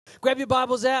Grab your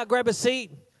Bibles out, grab a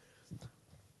seat.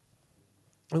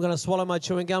 I'm going to swallow my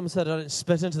chewing gum so that I don't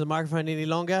spit into the microphone any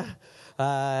longer,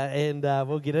 and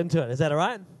we'll get into it. Is that all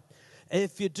right?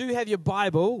 If you do have your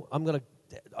Bible, I'm going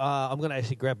to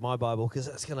actually grab my Bible because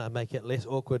it's going to make it less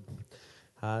awkward.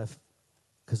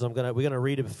 Because we're going to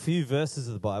read a few verses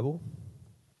of the Bible.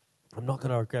 I'm not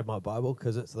going to grab my Bible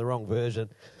because it's the wrong version.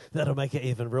 That'll make it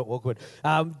even real awkward.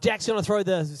 Jack's going to throw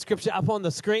the scripture up on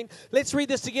the screen. Let's read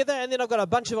this together, and then I've got a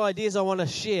bunch of ideas I want to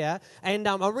share. And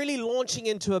I'm really launching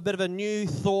into a bit of a new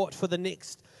thought for the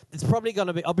next. It's probably going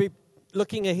to be. I'll be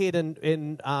looking ahead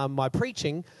in my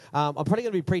preaching. I'm probably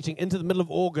going to be preaching into the middle of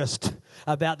August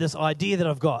about this idea that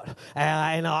I've got.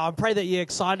 And I pray that you're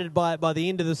excited by the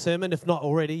end of the sermon. If not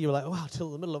already, you're like, wow,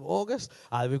 till the middle of August.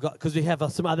 Because we have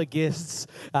some other guests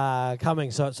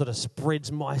coming, so it sort of spreads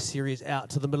my series out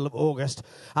to the middle of August.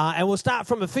 And we'll start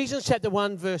from Ephesians chapter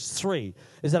 1, verse 3.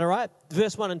 Is that all right?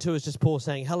 Verse 1 and 2 is just Paul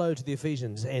saying hello to the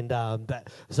Ephesians. And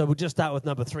so we'll just start with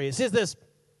number 3. It says this.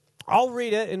 I'll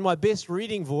read it in my best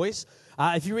reading voice.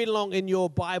 If you read along in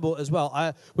your Bible as well,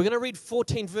 we're going to read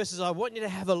 14 verses. I want you to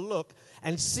have a look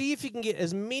and see if you can get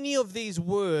as many of these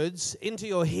words into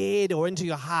your head or into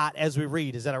your heart as we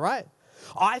read. Is that all right?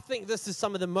 I think this is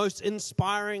some of the most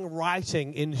inspiring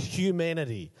writing in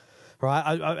humanity. Right?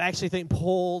 I actually think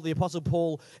Paul, the Apostle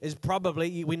Paul, is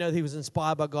probably, we know he was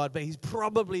inspired by God, but he's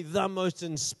probably the most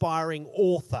inspiring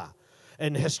author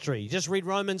in history. Just read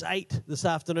Romans 8 this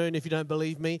afternoon if you don't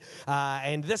believe me.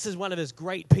 And this is one of his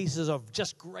great pieces of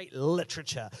just great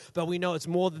literature. But we know it's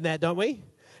more than that, don't we?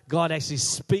 God actually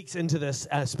speaks into this,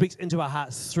 speaks into our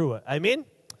hearts through it. Amen?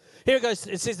 Here it goes.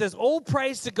 It says this, all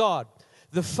praise to God,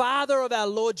 the Father of our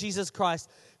Lord Jesus Christ,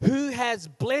 who has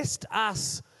blessed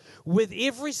us with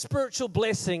every spiritual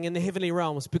blessing in the heavenly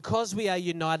realms because we are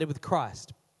united with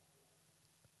Christ.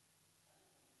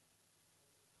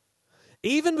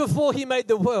 Even before he made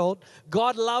the world,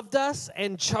 God loved us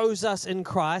and chose us in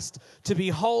Christ to be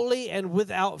holy and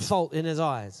without fault in his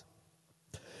eyes.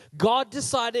 God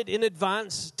decided in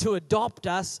advance to adopt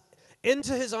us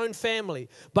into his own family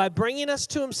by bringing us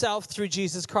to himself through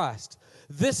Jesus Christ.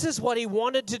 This is what he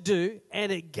wanted to do,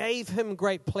 and it gave him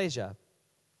great pleasure.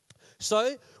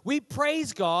 So we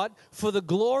praise God for the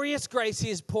glorious grace he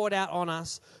has poured out on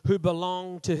us who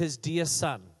belong to his dear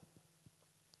Son.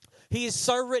 He is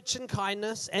so rich in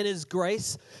kindness and his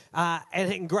grace, that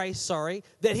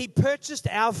he purchased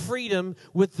our freedom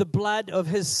with the blood of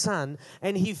his Son,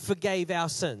 and he forgave our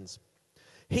sins.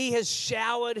 He has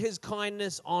showered his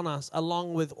kindness on us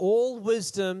along with all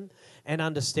wisdom and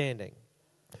understanding.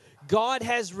 God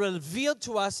has revealed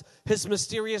to us his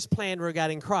mysterious plan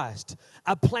regarding Christ,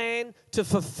 a plan to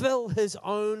fulfill his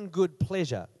own good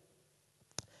pleasure.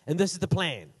 And this is the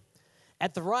plan.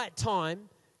 At the right time,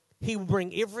 he will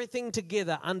bring everything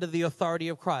together under the authority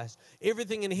of Christ.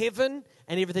 Everything in heaven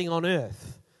and everything on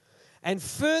earth. And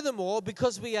furthermore,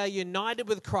 because we are united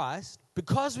with Christ,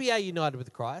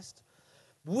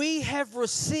 we have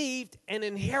received an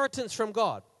inheritance from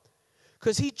God.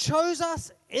 Because he chose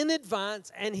us in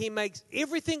advance and he makes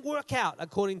everything work out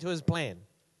according to his plan.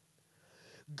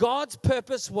 God's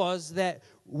purpose was that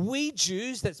we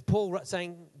Jews, that's Paul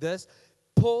saying this,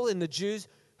 Paul and the Jews,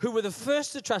 who were the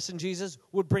first to trust in Jesus,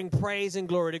 would bring praise and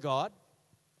glory to God.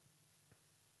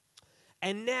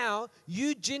 And now,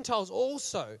 you Gentiles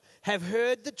also have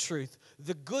heard the truth,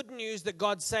 the good news that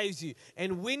God saves you.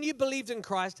 And when you believed in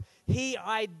Christ, he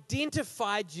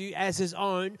identified you as his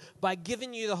own by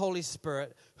giving you the Holy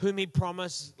Spirit, whom he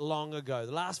promised long ago.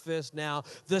 The last verse now,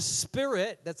 the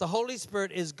Spirit, that's the Holy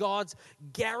Spirit, is God's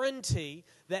guarantee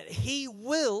that he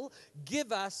will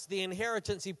give us the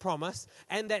inheritance he promised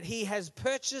and that he has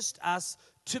purchased us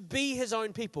to be his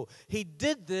own people. He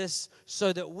did this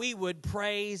so that we would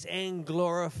praise and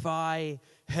glorify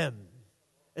him.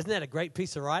 Isn't that a great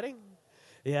piece of writing?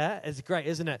 Yeah, it's great,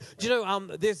 isn't it? Do you know,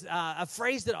 there's a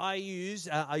phrase that I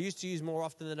used to use more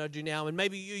often than I do now, and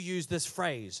maybe you use this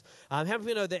phrase. How many of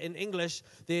you know that in English,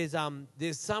 there's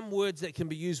some words that can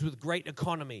be used with great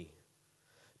economy,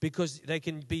 because they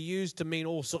can be used to mean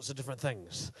all sorts of different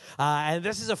things. And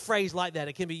this is a phrase like that.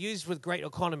 It can be used with great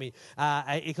economy.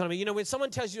 You know, when someone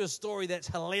tells you a story that's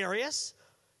hilarious,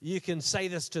 you can say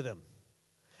this to them.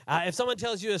 If someone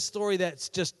tells you a story that's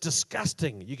just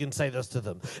disgusting, you can say this to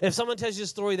them. If someone tells you a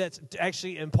story that's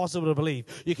actually impossible to believe,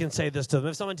 you can say this to them.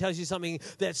 If someone tells you something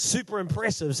that's super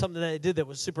impressive, something that they did that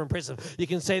was super impressive, you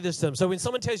can say this to them. So when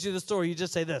someone tells you the story, you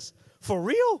just say this, for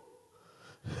real?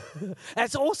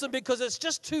 That's awesome because it's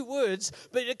just two words,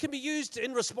 but it can be used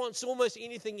in response to almost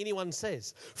anything anyone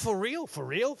says. For real, for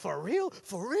real, for real,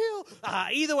 for real.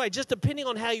 Either way, just depending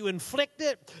on how you inflect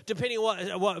it, depending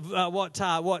on what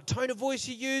tone of voice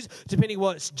you use, depending on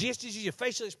what gestures you use, your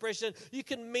facial expression, you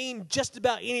can mean just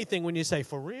about anything when you say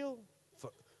for real.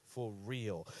 For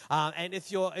real. And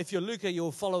if you're Luca,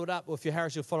 you'll follow it up, or if you're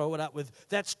Harris, you'll follow it up with,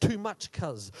 that's too much,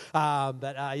 cuz.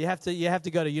 But you have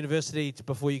to go to university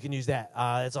before you can use that.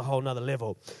 It's a whole nother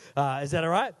level. Is that all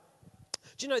right?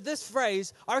 Do you know this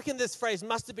phrase, I reckon this phrase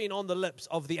must have been on the lips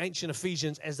of the ancient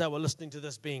Ephesians as they were listening to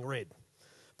this being read.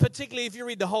 Particularly if you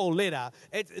read the whole letter,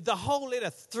 the whole letter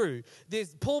through,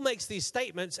 Paul makes these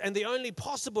statements, and the only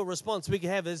possible response we can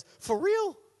have is, for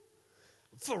real?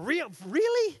 For real?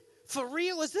 Really? For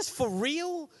real? Is this for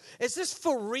real? Is this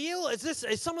for real?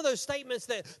 Is some of those statements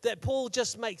that Paul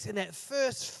just makes in that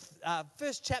first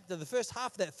chapter, the first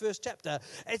half of that first chapter,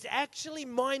 it's actually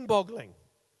mind-boggling.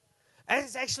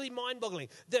 It's actually mind-boggling.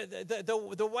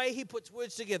 The way he puts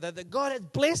words together, that God has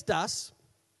blessed us.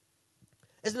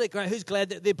 Isn't it great? Who's glad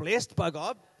that they're blessed by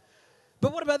God?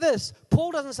 But what about this?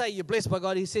 Paul doesn't say you're blessed by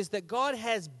God. He says that God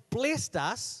has blessed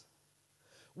us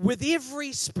with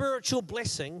every spiritual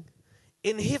blessing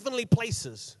in heavenly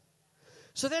places.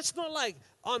 So that's not like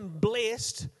I'm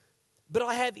blessed, but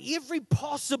I have every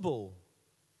possible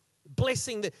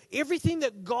blessing, that everything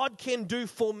that God can do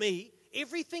for me,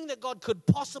 everything that God could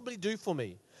possibly do for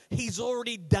me, He's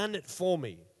already done it for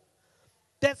me.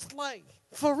 That's like,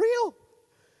 for real?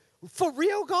 For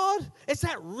real, God? Is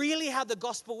that really how the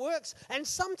gospel works? And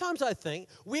sometimes I think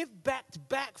we've backed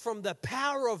back from the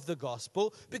power of the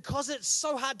gospel because it's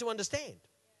so hard to understand.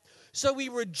 So we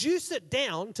reduce it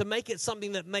down to make it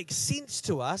something that makes sense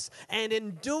to us, and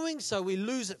in doing so, it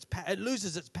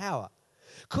loses its power.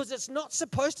 Because it's not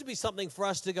supposed to be something for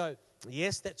us to go,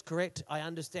 yes, that's correct, I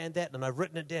understand that, and I've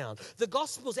written it down. The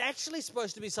gospel's actually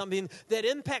supposed to be something that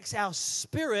impacts our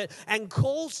spirit and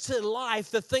calls to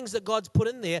life the things that God's put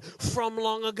in there from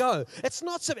long ago. It's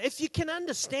not so, if you can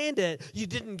understand it, you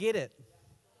didn't get it.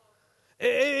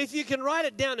 If you can write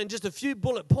it down in just a few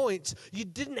bullet points, you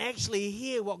didn't actually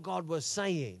hear what God was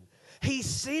saying. He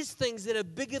says things that are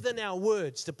bigger than our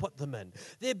words to put them in.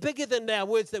 They're bigger than our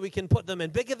words that we can put them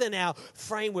in, bigger than our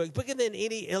framework, bigger than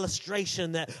any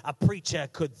illustration that a preacher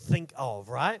could think of,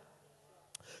 right?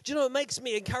 Do you know, it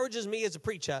encourages me as a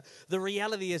preacher. The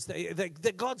reality is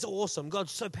that God's awesome.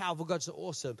 God's so powerful. God's so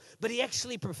awesome. But He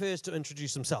actually prefers to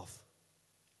introduce Himself.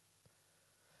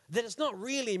 That it's not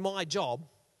really my job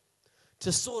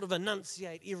to sort of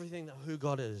enunciate everything that who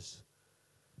God is.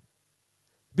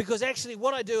 Because actually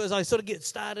what I do is I sort of get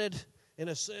started in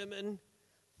a sermon,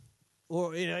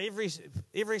 or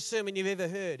every sermon you've ever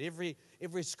heard, every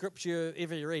scripture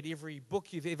you've ever read, every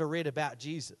book you've ever read about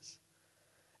Jesus.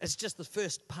 It's just the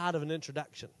first part of an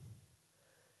introduction.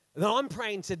 And I'm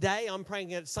praying today, I'm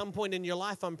praying at some point in your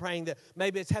life, I'm praying that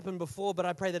maybe it's happened before, but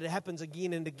I pray that it happens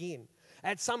again and again.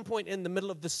 At some point in the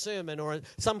middle of the sermon, or at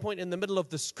some point in the middle of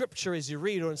the scripture as you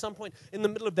read, or at some point in the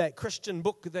middle of that Christian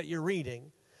book that you're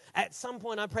reading, at some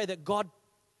point I pray that God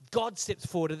steps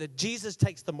forward, and that Jesus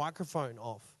takes the microphone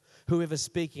off whoever's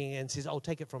speaking and says, "Oh,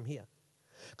 take it from here."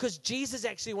 Because Jesus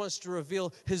actually wants to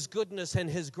reveal His goodness and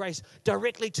His grace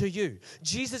directly to you.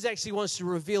 Jesus actually wants to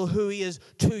reveal who He is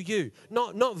to you,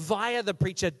 not via the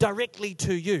preacher, directly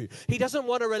to you. He doesn't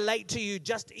want to relate to you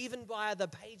just even via the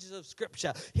pages of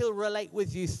Scripture. He'll relate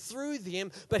with you through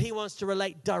them, but He wants to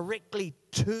relate directly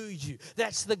to you.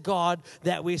 That's the God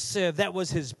that we serve. That was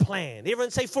His plan.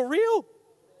 Everyone say, for real?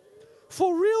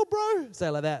 For real, bro? Say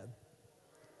it like that.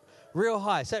 Real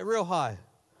high. Say it real high.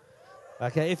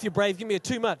 Okay, if you're brave, give me a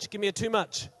too much. Give me a too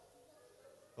much.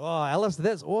 Oh, Alice,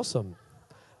 that's awesome.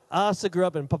 Asa grew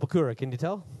up in Papakura, can you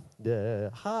tell? Yeah,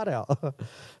 hard out.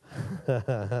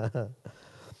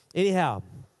 Anyhow,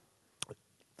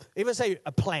 even say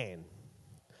a plan.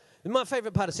 My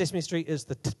favorite part of Sesame Street is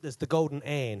the Golden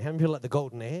Ann. How many people like the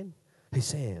Golden Ann? Hey,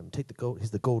 Sam,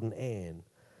 here's the Golden Ann.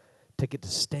 Take it to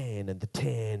Stan in the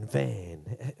tan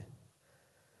van.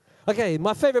 Okay,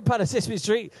 my favorite part of Sesame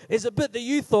Street is a bit that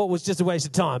you thought was just a waste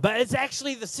of time, but it's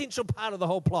actually the central part of the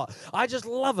whole plot. I just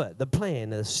love it, the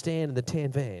plan, the Stan and the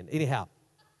tan van. Anyhow,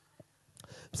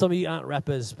 some of you aren't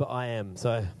rappers, but I am,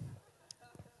 so.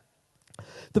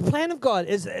 The plan of God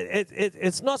is,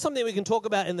 it's not something we can talk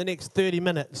about in the next 30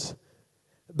 minutes,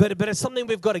 but it's something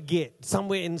we've got to get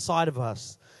somewhere inside of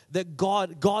us, that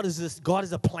God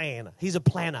is a planner. He's a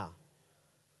planner.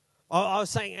 I was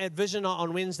saying at Vision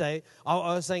on Wednesday, I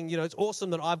was saying, it's awesome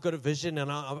that I've got a vision,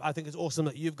 and I think it's awesome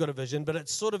that you've got a vision, but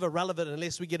it's sort of irrelevant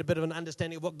unless we get a bit of an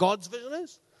understanding of what God's vision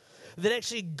is. that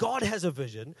actually God has a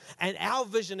vision, and our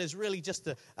vision is really just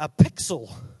a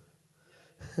pixel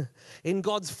in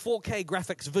God's 4K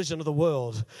graphics vision of the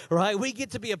world, right? We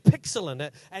get to be a pixel in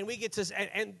it, and we get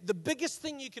to, and the biggest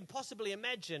thing you can possibly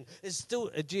imagine is still,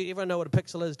 do you everyone know what a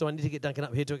pixel is? Do I need to get Duncan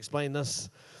up here to explain this?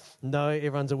 No,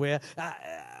 everyone's aware.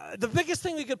 The biggest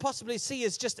thing we could possibly see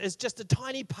is just a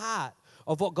tiny part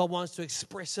of what God wants to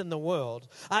express in the world.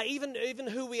 Even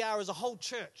who we are as a whole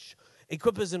church,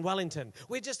 Equippers in Wellington.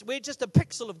 We're just a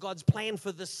pixel of God's plan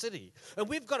for this city. And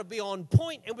we've got to be on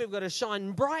point, and we've got to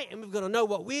shine bright, and we've got to know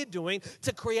what we're doing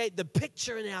to create the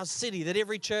picture in our city that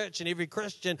every church and every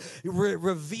Christian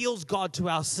reveals God to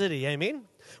our city. Amen?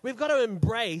 We've got to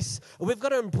embrace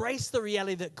the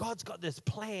reality that God's got this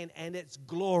plan, and it's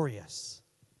glorious.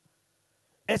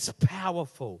 It's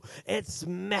powerful. It's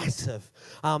massive.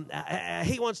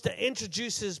 He wants to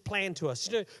introduce his plan to us.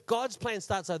 You know, God's plan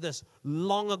starts like this.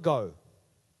 Long ago.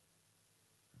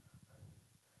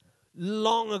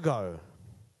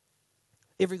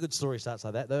 Every good story starts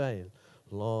like that, though, eh?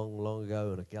 Long, long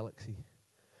ago in a galaxy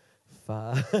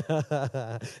far.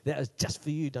 That was just for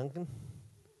you, Duncan.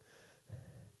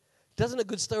 Doesn't a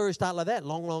good story start like that?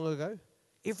 Long, long ago.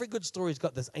 Every good story's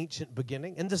got this ancient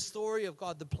beginning. And the story of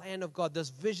God, the plan of God, this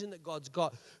vision that God's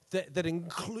got that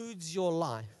includes your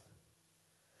life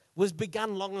was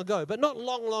begun long ago. But not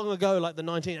long, long ago like the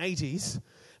 1980s.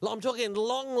 I'm talking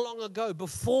long, long ago,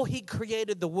 before he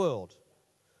created the world.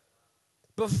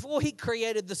 Before he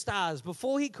created the stars,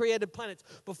 before he created planets,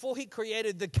 before he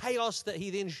created the chaos that he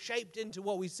then shaped into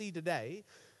what we see today.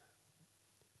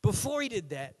 Before he did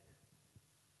that,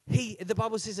 the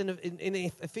Bible says in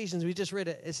Ephesians, we just read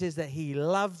it, it says that he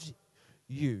loved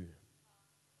you.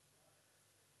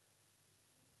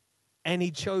 And he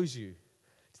chose you.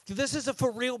 This is a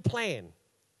for real plan.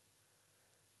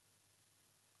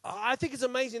 I think it's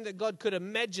amazing that God could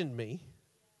imagine me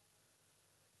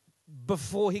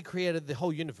before he created the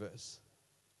whole universe.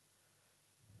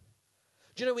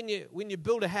 Do you know when you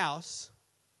build a house,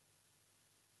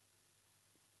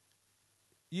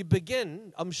 you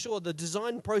begin, I'm sure, the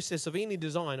design process of any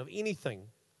design, of anything,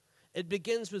 it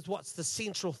begins with what's the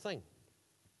central thing.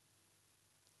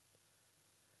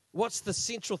 What's the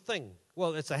central thing?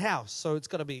 Well, it's a house, so it's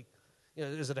got to be,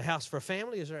 is it a house for a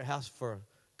family? Is it a house for a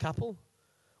couple?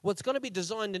 Well, it's going to be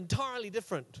designed entirely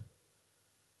different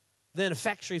than a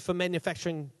factory for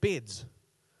manufacturing beds.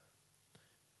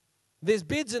 There's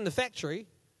beds in the factory,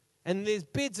 and there's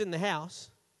beds in the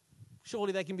house.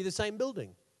 Surely they can be the same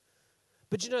building.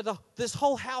 But this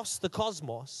whole house, the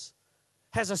cosmos,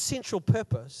 has a central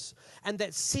purpose. And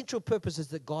that central purpose is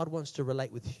that God wants to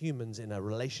relate with humans in a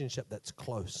relationship that's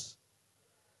close.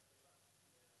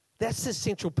 That's his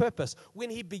central purpose. When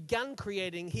he began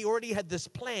creating, he already had this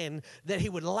plan that he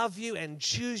would love you and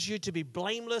choose you to be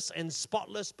blameless and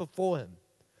spotless before him.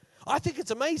 I think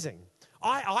it's amazing.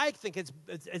 I think it's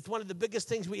one of the biggest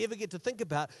things we ever get to think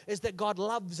about is that God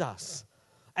loves us.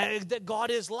 That God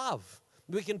is love.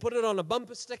 We can put it on a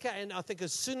bumper sticker, and I think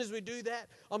as soon as we do that,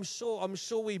 I'm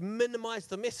sure we minimize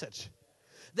the message.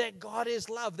 That God is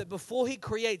love, that before he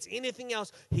creates anything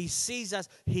else, he sees us,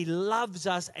 he loves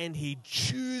us, and he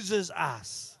chooses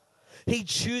us. He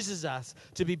chooses us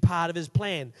to be part of his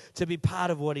plan, to be part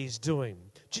of what he's doing.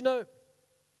 Do you know,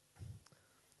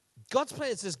 God's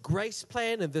plan is this grace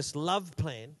plan and this love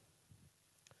plan,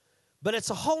 but it's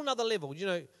a whole nother level. You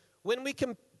know, when we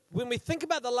think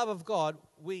about the love of God,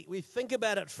 we think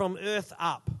about it from earth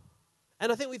up. And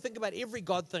I think we think about every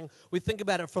God thing, we think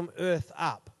about it from earth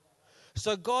up.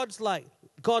 So God's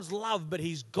love, but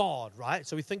he's God, right?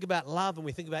 So we think about love, and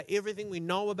we think about everything we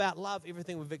know about love,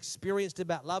 everything we've experienced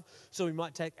about love. So we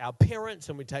might take our parents,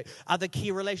 and we take other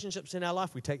key relationships in our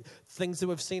life. We take things that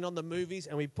we've seen on the movies,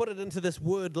 and we put it into this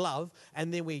word love,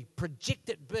 and then we project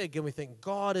it big, and we think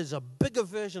God is a bigger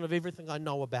version of everything I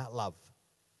know about love.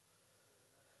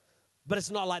 But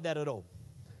it's not like that at all.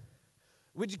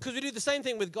 Because we do the same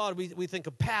thing with God. We think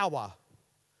of power.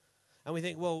 And we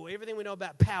think, well, everything we know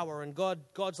about power and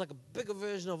God's like a bigger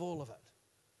version of all of it.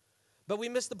 But we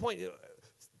miss the point.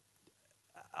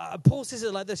 Paul says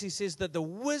it like this. He says that the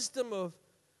wisdom of,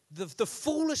 the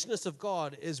foolishness of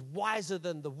God is wiser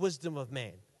than the wisdom of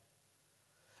man.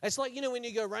 It's like, when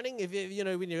you go running,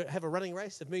 when you have a running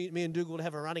race, if me and Dougal would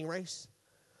have a running race,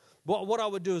 what I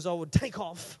would do is I would take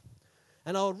off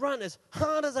and I would run as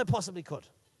hard as I possibly could.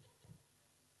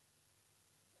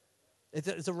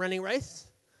 It's a running race.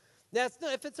 Now,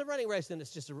 if it's a running race, then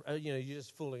it's just, you're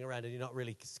just fooling around and you're not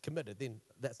really committed. Then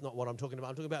that's not what I'm talking about.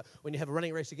 I'm talking about when you have a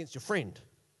running race against your friend.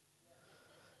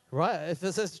 Right? If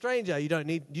it's a stranger, you don't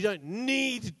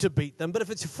need to beat them. But if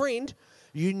it's a friend,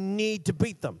 you need to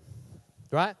beat them.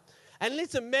 Right? And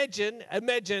let's imagine,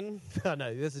 oh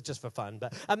no, this is just for fun,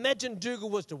 but imagine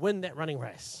Dougal was to win that running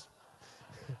race.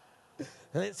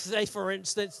 Let's say, for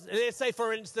instance,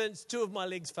 two of my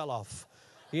legs fell off,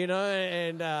 and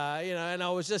I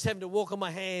was just having to walk on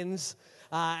my hands,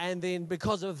 and then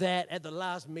because of that, at the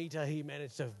last meter, he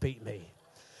managed to beat me.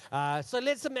 So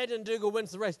let's imagine Dougal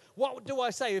wins the race. What do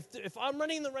I say? If I'm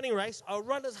running the running race, I'll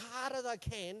run as hard as I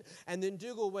can, and then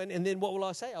Dougal win, and then what will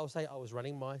I say? I'll say I was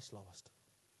running my slowest.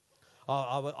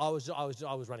 I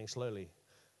was running slowly.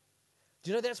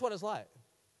 Do you know that's what it's like?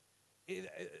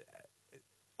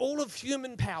 All of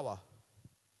human power,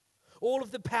 all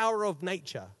of the power of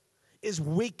nature is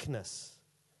weakness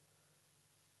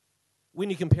when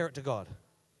you compare it to God.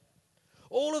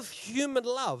 All of human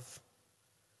love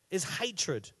is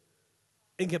hatred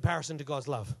in comparison to God's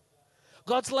love.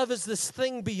 God's love is this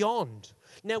thing beyond.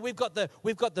 Now we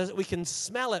can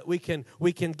smell it, we can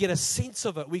get a sense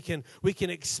of it, we can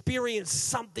experience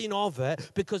something of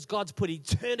it because God's put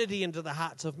eternity into the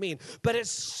hearts of men. But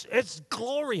it's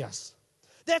glorious.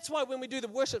 That's why when we do the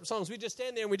worship songs, we just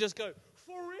stand there and we just go,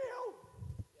 for real?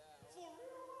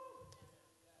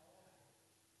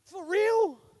 For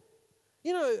real?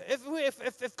 You know,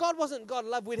 if God wasn't God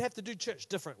love, we'd have to do church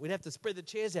different. We'd have to spread the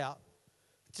chairs out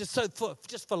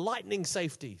just for lightning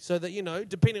safety, so that,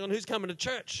 depending on who's coming to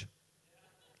church.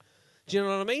 Do you know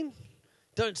what I mean?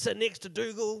 Don't sit next to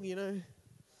Dougal,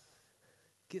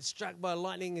 get struck by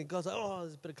lightning and God's like, oh,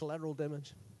 there's a bit of collateral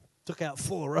damage. Took out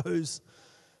 4 rows.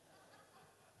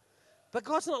 But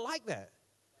God's not like that.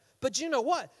 But you know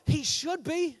what? He should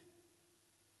be.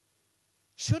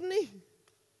 Shouldn't he?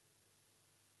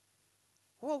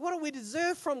 Well, what do we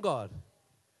deserve from God?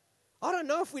 I don't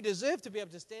know if we deserve to be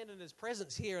able to stand in his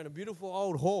presence here in a beautiful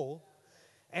old hall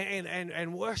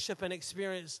and worship and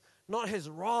experience not his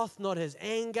wrath, not his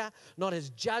anger, not his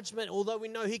judgment, although we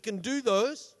know he can do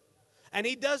those. And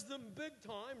he does them big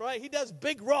time, right? He does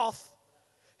big wrath.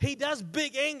 He does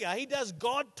big anger. He does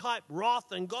God-type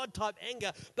wrath and God-type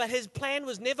anger. But his plan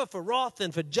was never for wrath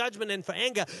and for judgment and for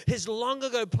anger. His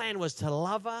long-ago plan was to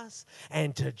love us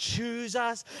and to choose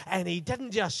us. And he didn't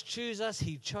just choose us.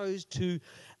 He chose to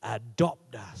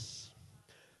adopt us.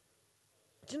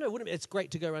 Do you know, it's great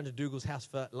to go around to Dougal's house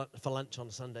for lunch on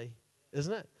a Sunday,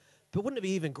 isn't it? But wouldn't it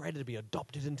be even greater to be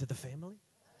adopted into the family?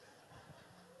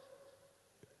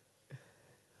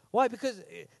 Why? Because,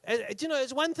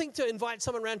 it's one thing to invite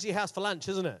someone around to your house for lunch,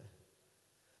 isn't it?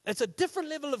 It's a different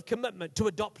level of commitment to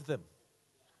adopt them.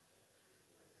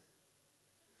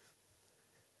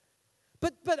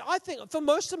 But I think for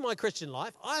most of my Christian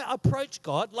life, I approach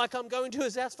God like I'm going to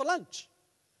his house for lunch.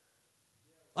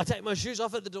 I take my shoes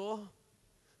off at the door.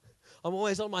 I'm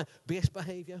always on my best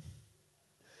behavior.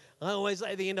 I always,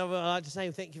 at the end of it, I like to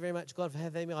say, thank you very much, God, for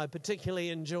having me. I particularly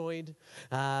enjoyed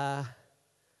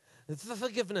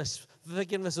forgiveness.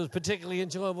 Forgiveness was particularly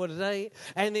enjoyable today.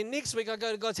 And then next week I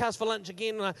go to God's house for lunch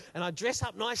again, and I dress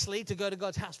up nicely to go to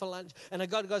God's house for lunch. And I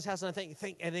go to God's house and I think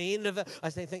at the end of it, I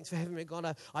say, thanks for having me,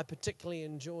 God. I particularly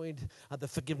enjoyed the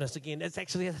forgiveness again. It's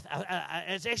actually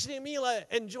a meal I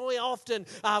enjoy often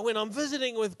when I'm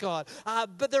visiting with God.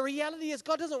 But the reality is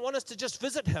God doesn't want us to just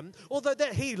visit him, although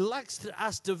that he likes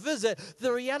us to visit.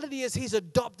 The reality is he's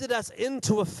adopted us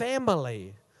into a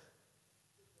family.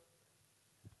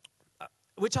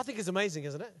 Which I think is amazing,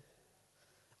 isn't it?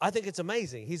 I think it's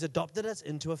amazing. He's adopted us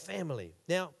into a family.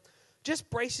 Now,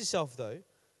 just brace yourself, though.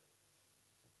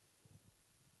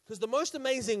 Because the most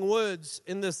amazing words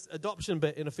in this adoption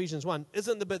bit in Ephesians 1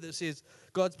 isn't the bit that says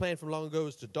God's plan from long ago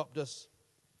was to adopt us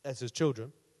as his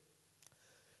children.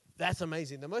 That's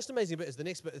amazing. The most amazing bit is the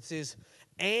next bit that says,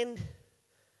 and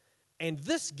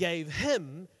this gave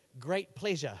him great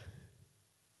pleasure.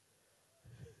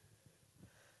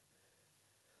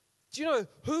 Do you know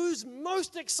who's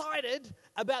most excited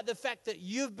about the fact that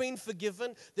you've been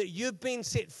forgiven, that you've been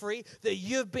set free, that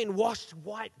you've been washed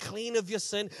white clean of your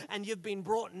sin, and you've been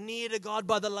brought near to God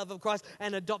by the love of Christ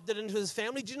and adopted into his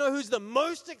family? Do you know who's the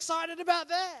most excited about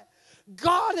that?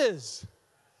 God is.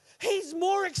 He's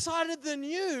more excited than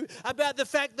you about the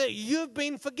fact that you've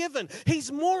been forgiven.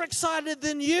 He's more excited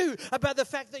than you about the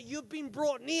fact that you've been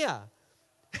brought near.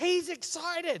 He's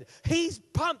excited. He's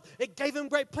pumped. It gave him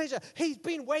great pleasure. He's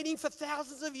been waiting for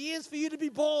thousands of years for you to be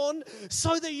born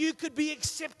so that you could be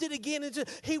accepted again.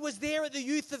 He was there at the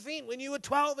youth event when you were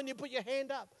 12 and you put your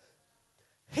hand up.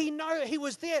 He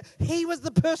was there. He was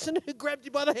the person who grabbed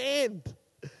you by the hand.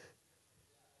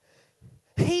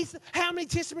 How many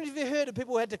testimonies have you heard of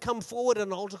people who had to come forward at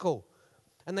an altar call?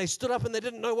 And they stood up and they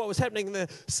didn't know what was happening. And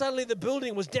suddenly the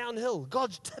building was downhill.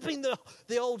 God's tipping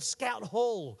the old scout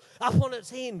hall up on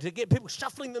its end to get people,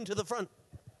 shuffling them to the front.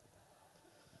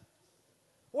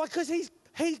 Why? Because he's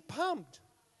pumped.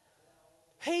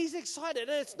 He's excited.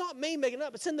 And it's not me making it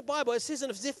up. It's in the Bible. It says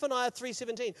in Zephaniah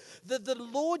 3:17 that the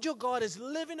Lord your God is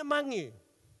living among you.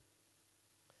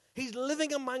 He's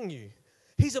living among you.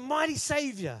 He's a mighty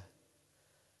Savior.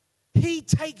 He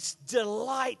takes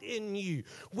delight in you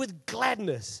with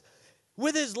gladness.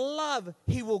 With his love,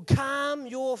 he will calm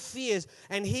your fears,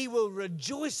 and he will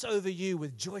rejoice over you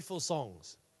with joyful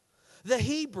songs. The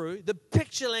Hebrew, the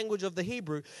picture language of the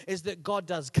Hebrew, is that God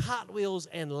does cartwheels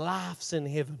and laughs in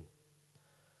heaven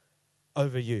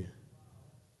over you,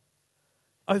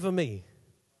 over me.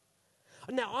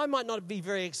 Now, I might not be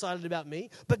very excited about me,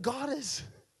 but God is.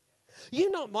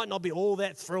 Might not be all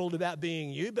that thrilled about being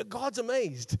you, but God's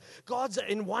amazed. God's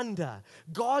in wonder.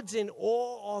 God's in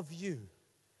awe of you.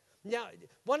 Now,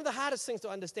 one of the hardest things to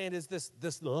understand is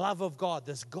this love of God,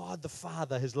 this God the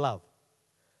Father, his love.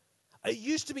 It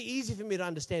used to be easy for me to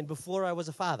understand before I was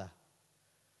a father.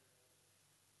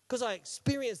 Because I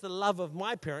experienced the love of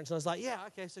my parents, and I was like, yeah,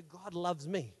 okay, so God loves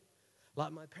me.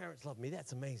 Like my parents love me.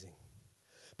 That's amazing.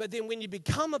 But then when you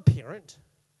become a parent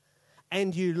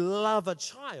and you love a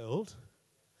child,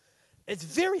 it's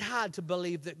very hard to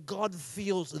believe that God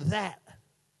feels that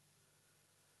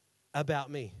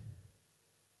about me.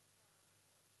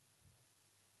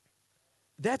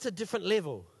 That's a different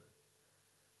level.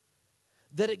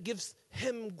 That it gives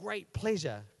him great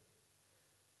pleasure.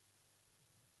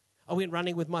 I went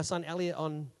running with my son Elliot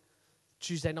on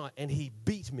Tuesday night, and he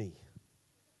beat me.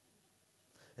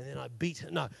 And then I beat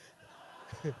him. No.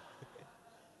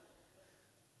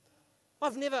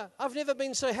 I've never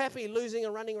been so happy losing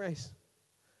a running race.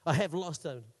 I have lost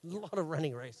a lot of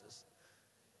running races.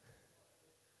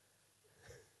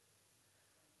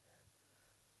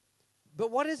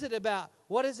 But what is it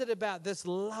about this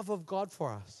love of God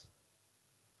for us?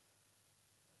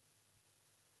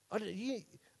 I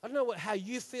don't know how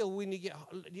you feel when you get.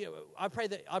 I pray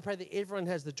that everyone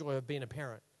has the joy of being a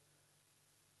parent.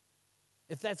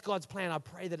 If that's God's plan, I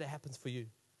pray that it happens for you.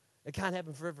 It can't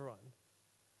happen for everyone.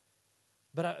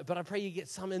 But I pray you get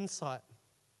some insight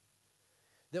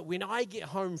that when I get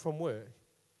home from work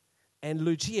and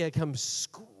Lucia comes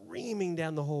screaming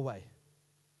down the hallway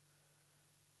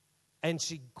and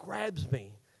she grabs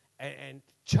me and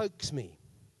chokes me,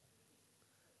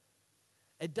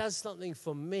 it does something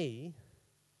for me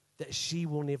that she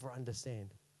will never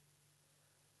understand.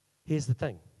 Here's the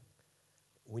thing.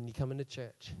 When you come into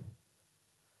church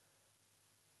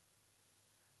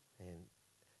and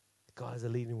guys are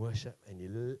leading worship and you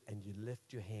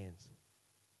lift your hands,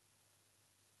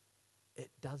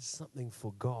 it does something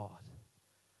for God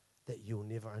that you'll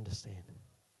never understand.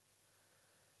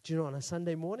 Do you know, on a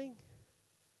Sunday morning,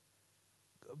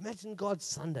 imagine God's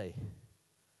Sunday.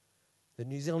 The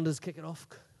New Zealanders kick it off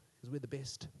because we're the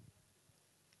best.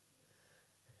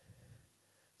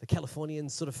 The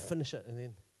Californians sort of finish it, and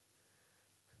then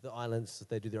the islands,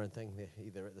 they do their own thing. They're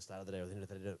either at the start of the day or the end of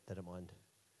the day, they don't mind.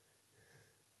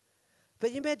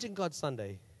 But you imagine God's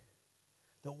Sunday,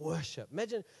 the worship.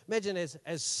 Imagine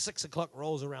as 6 o'clock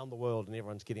rolls around the world and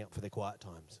everyone's getting up for their quiet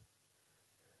times.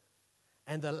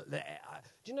 And do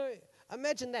you know,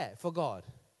 imagine that for God.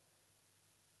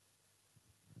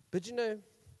 But you know,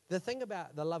 the thing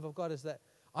about the love of God is that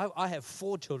I have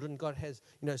 4 children. God has,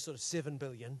 sort of 7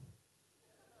 billion.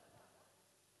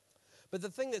 But the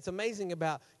thing that's amazing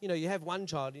about, you have one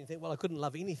child and you think, well, I couldn't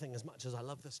love anything as much as I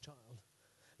love this child.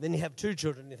 Then you have 2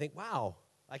 children and you think, wow,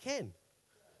 I can.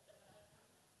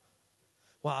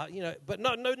 Well, but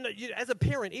no, as a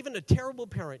parent, even a terrible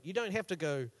parent, you don't have to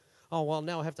go, oh, well,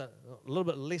 now I have a little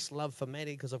bit less love for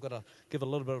Maddie because I've got to give a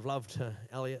little bit of love to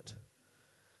Elliot.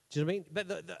 Do you know what I mean? But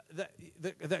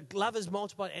the love is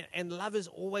multiplied, and love is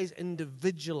always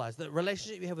individualized. The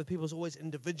relationship you have with people is always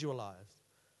individualized.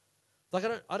 Like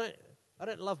I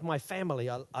don't love my family.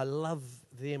 I love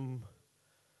them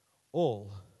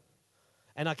all.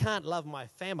 And I can't love my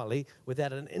family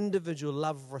without an individual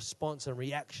love response and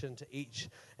reaction to each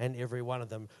and every one of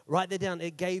them. Write that down.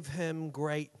 It gave him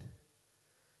great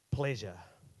pleasure.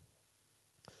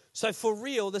 So for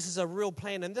real, this is a real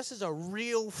plan, and this is a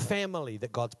real family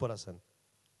that God's put us in.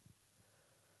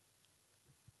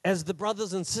 As the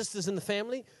brothers and sisters in the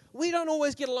family, we don't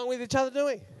always get along with each other, do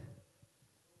we?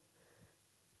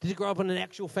 Did you grow up in an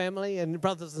actual family and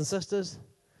brothers and sisters?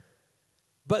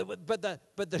 But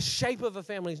the shape of a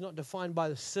family is not defined by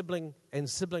the sibling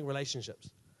relationships.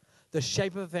 The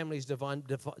shape of a family is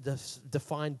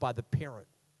defined by the parent.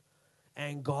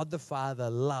 And God the Father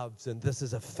loves, and this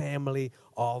is a family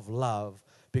of love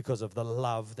because of the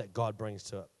love that God brings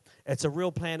to it. It's a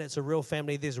real plan. It's a real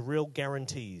family. There's real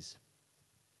guarantees.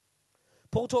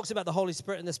 Paul talks about the Holy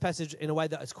Spirit in this passage in a way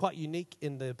that is quite unique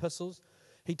in the epistles.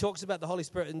 he talks about the Holy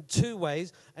Spirit in two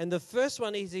ways. And the first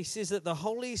one is he says that the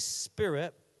Holy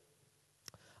Spirit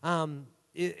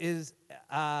is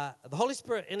the Holy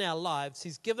Spirit in our lives.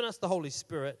 He's given us the Holy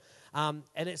Spirit. And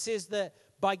it says that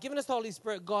by giving us the Holy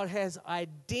Spirit, God has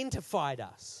identified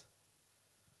us.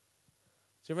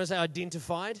 So everyone say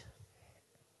identified?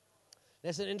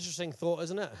 That's an interesting thought,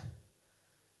 isn't it?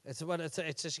 It's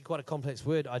actually quite a complex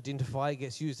word. Identify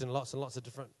gets used in lots and lots of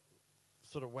different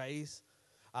sort of ways.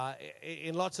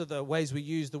 In lots of the ways we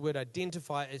use the word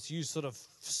identify, it's used sort of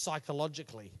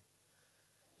psychologically.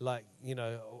 Like, you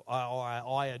know,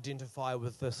 I identify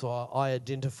with this, or I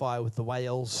identify with the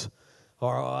whales,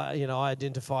 or, I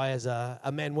identify as a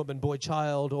man, woman, boy,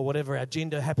 child, or whatever our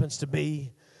gender happens to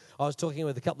be. I was talking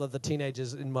with a couple of the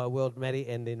teenagers in my world, Maddie,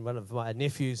 and then one of my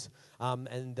nephews.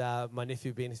 My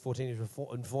nephew, being 14, is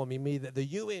informing me that the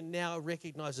UN now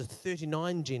recognizes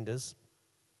 39 genders,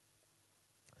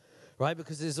 right?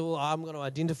 Because there's all, I'm going to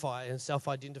identify and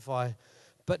self-identify.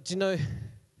 But, you know,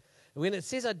 when it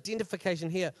says identification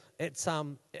here, it's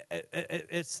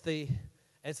the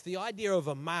idea of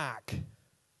a mark,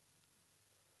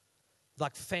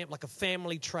 like a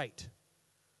family trait.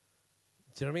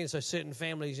 Do you know what I mean? So certain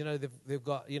families, you know, they've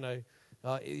got,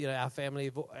 our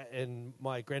family and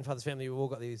my grandfather's family, we've all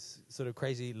got these sort of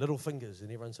crazy little fingers,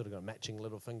 and everyone's sort of got a matching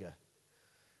little finger.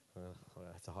 I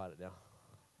have to hide it now.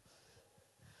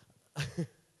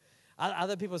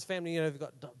 Other people's family, you know, they've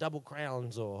got double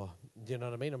crowns, or, you know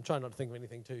what I mean? I'm trying not to think of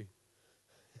anything too,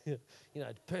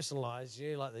 personalized,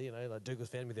 like Dougal's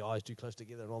family with the eyes too close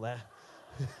together and all that.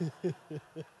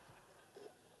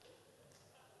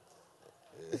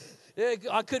 Yeah,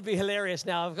 I could be hilarious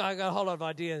now. I've got a whole lot of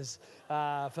ideas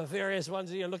for various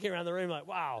ones. You're looking around the room like,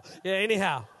 wow. Yeah,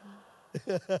 anyhow.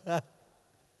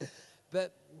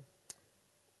 But,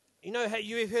 you know,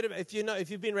 you've heard of,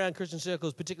 if you've been around Christian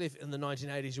circles, particularly in the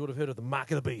 1980s, you would have heard of the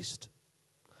Mark of the Beast.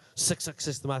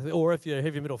 666, the Mark of the Beast. Or if you're a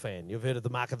heavy metal fan, you've heard of the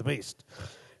Mark of the Beast,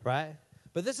 right?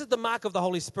 But this is the mark of the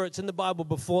Holy Spirit. It's in the Bible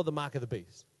before the Mark of the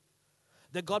Beast.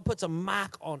 That God puts a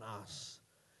mark on us.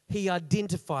 He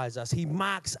identifies us. He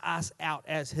marks us out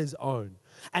as his own.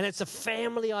 And it's a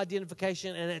family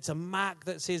identification, and it's a mark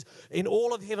that says in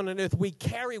all of heaven and earth, we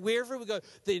carry, wherever we go,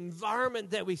 the environment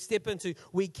that we step into,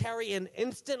 we carry an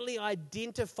instantly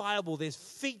identifiable, there's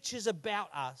features about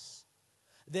us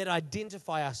that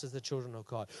identify us as the children of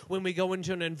God. When we go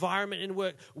into an environment in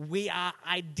work, we are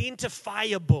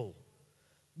identifiable.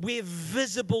 We're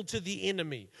visible to the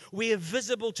enemy. We are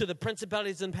visible to the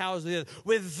principalities and powers of the earth.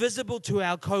 We're visible to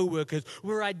our co-workers.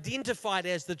 We're identified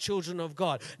as the children of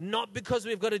God. Not because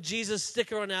we've got a Jesus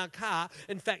sticker on our car.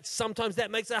 In fact, sometimes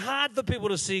that makes it hard for people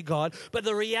to see God. But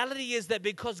the reality is that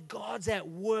because God's at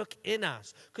work in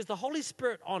us. Because the Holy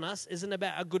Spirit on us isn't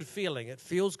about a good feeling. It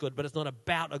feels good, but it's not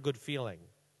about a good feeling.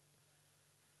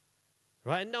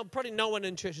 Right? And probably no one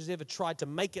in church has ever tried to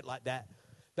make it like that.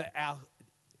 But our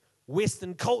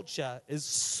Western culture is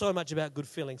so much about good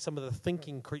feelings. Some of the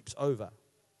thinking creeps over.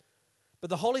 But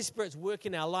the Holy Spirit's work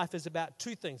in our life is about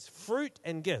two things: fruit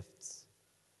and gifts.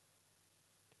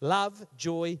 Love,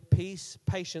 joy, peace,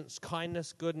 patience,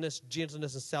 kindness, goodness,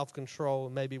 gentleness, and self-control,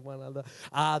 and maybe one other,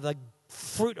 are the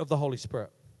fruit of the Holy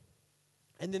Spirit.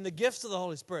 And then the gifts of the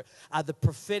Holy Spirit are the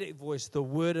prophetic voice, the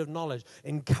word of knowledge,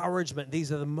 encouragement.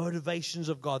 These are the motivations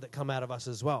of God that come out of us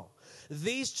as well.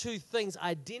 These two things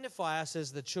identify us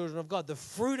as the children of God. The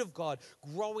fruit of God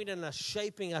growing in us,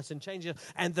 shaping us and changing us,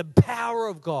 and the power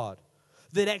of God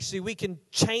that actually we can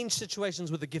change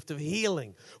situations with the gift of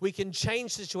healing. We can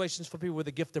change situations for people with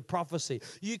the gift of prophecy.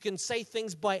 You can say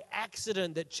things by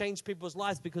accident that change people's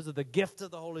lives because of the gift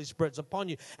of the Holy Spirit's upon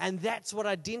you. And that's what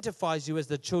identifies you as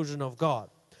the children of God.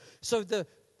 So the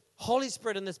Holy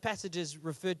Spirit in this passage is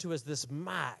referred to as this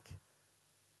mark.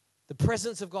 The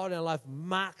presence of God in our life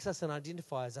marks us and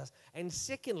identifies us. And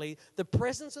secondly, the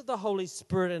presence of the Holy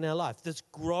Spirit in our life, this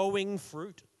growing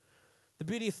fruit. The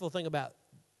beautiful thing about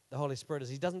the Holy Spirit is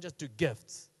he doesn't just do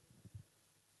gifts.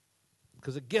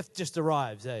 Because a gift just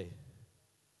arrives, eh?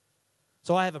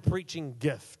 So I have a preaching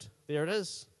gift. There it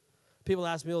is. People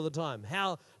ask me all the time,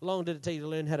 how long did it take you to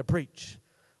learn how to preach?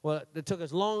 Well, it took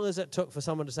as long as it took for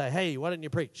someone to say, hey, why didn't you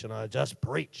preach? And I just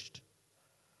preached.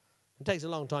 It takes a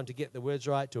long time to get the words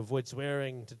right, to avoid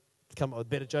swearing, to come up with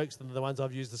better jokes than the ones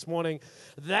I've used this morning.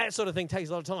 That sort of thing takes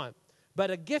a lot of time.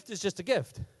 But a gift is just a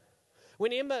gift.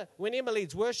 When Emma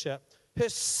leads worship, her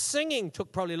singing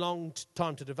took probably a long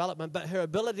time to development, but her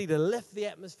ability to lift the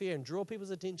atmosphere and draw people's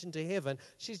attention to heaven,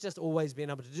 she's just always been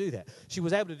able to do that. She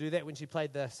was able to do that when she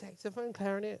played the saxophone,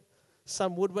 clarinet,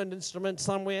 some woodwind instrument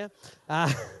somewhere.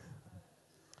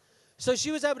 So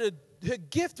she was able to, her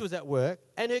gift was at work,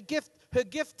 and her gift Her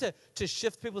gift to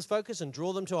shift people's focus and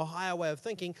draw them to a higher way of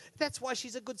thinking, that's why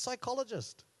she's a good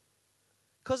psychologist.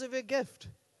 Because of her gift.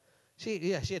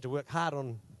 She had to work hard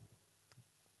on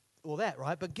all that,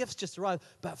 right? But gifts just arrive,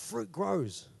 but fruit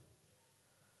grows.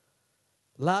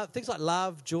 Love, things like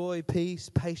love, joy, peace,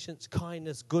 patience,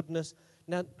 kindness, goodness.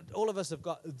 Now, all of us have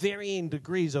got varying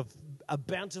degrees of a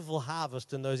bountiful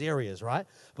harvest in those areas, right?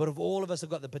 But if all of us have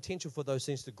got the potential for those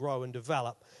things to grow and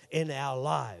develop in our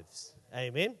lives.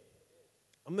 Amen?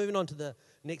 I'm moving on to the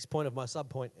next point of my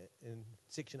sub-point in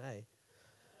section A.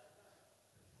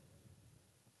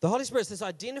 The Holy Spirit is this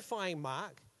identifying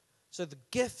mark. So the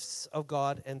gifts of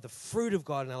God and the fruit of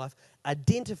God in our life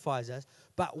identifies us.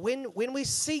 But when we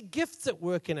see gifts at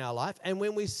work in our life and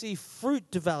when we see fruit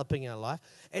developing in our life,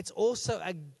 it's also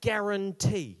a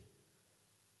guarantee.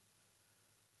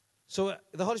 So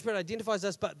the Holy Spirit identifies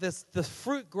us, but the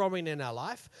fruit growing in our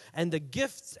life and the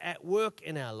gifts at work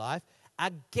in our life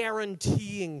are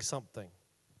guaranteeing something.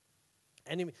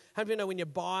 And how do you know when you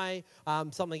buy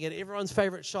something at everyone's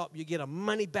favorite shop, you get a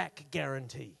money-back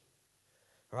guarantee?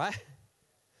 Right?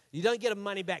 You don't get a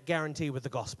money-back guarantee with the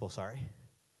gospel, sorry.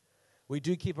 We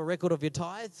do keep a record of your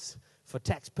tithes for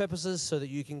tax purposes so that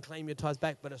you can claim your tithes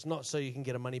back, but it's not so you can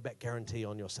get a money-back guarantee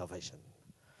on your salvation.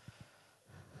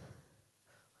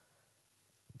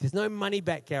 There's no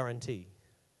money-back guarantee.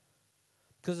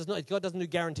 Because God doesn't do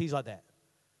guarantees like that.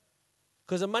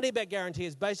 Because a money-back guarantee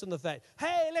is based on the fact,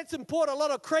 hey, let's import a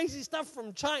lot of crazy stuff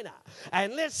from China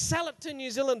and let's sell it to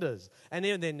New Zealanders. And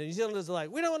then the New Zealanders are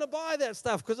like, we don't want to buy that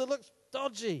stuff because it looks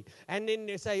dodgy. And then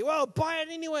they say, well, buy it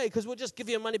anyway because we'll just give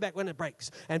you money back when it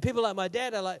breaks. And people like my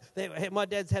dad are like, my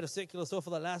dad's had a circular saw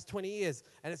for the last 20 years.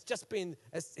 And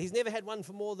he's never had one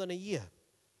for more than a year.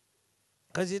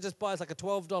 Because he just buys like a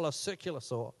 $12 circular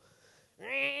saw.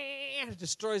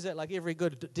 Destroys it like every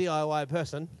good DIY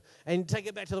person and take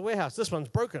it back to the warehouse. This one's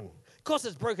broken. Of course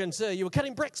it's broken, sir. You were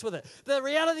cutting bricks with it. The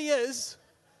reality is,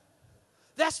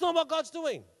 that's not what God's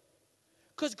doing.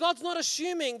 Because God's not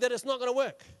assuming that it's not going to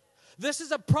work. This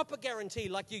is a proper guarantee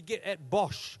like you get at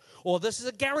Bosch. Or this is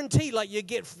a guarantee like you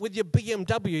get with your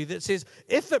BMW that says,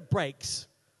 if it breaks,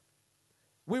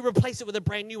 we replace it with a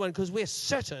brand new one because we're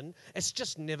certain it's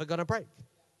just never going to break.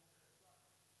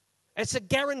 It's a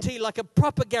guarantee, like a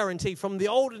proper guarantee from the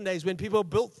olden days when people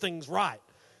built things right?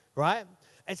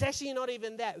 It's actually not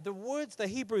even that. The words, the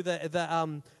Hebrew,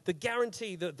 the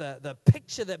guarantee, the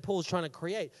picture that Paul's trying to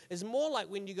create is more like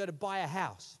when you go to buy a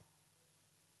house.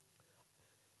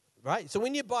 Right? So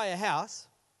when you buy a house,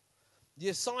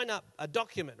 you sign up a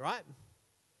document, right?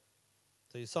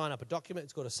 So you sign up a document.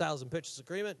 It's called a sales and purchase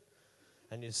agreement.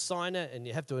 And you sign it, and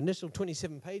you have to initial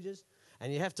 27 pages.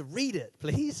 And you have to read it,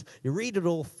 please. You read it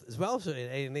all as well. So,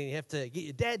 and then you have to get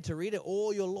your dad to read it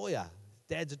or your lawyer.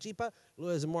 Dads are cheaper.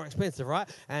 Lawyers are more expensive, right?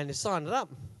 And you sign it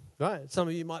up, right? Some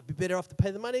of you might be better off to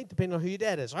pay the money depending on who your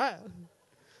dad is, right?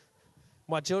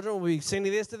 My children will be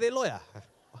sending this to their lawyer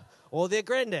or their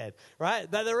granddad, right?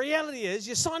 But the reality is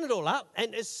you sign it all up.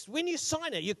 And when you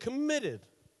sign it, you're committed,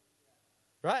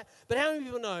 right? But how many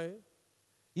people know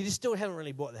you just still haven't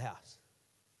really bought the house?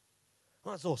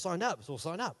 Well, it's all signed up. It's all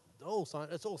signed up.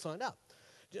 It's all signed up.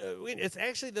 It's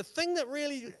actually the thing that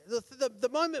really, the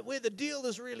moment where the deal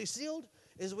is really sealed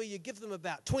is where you give them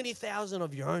about $20,000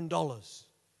 of your own dollars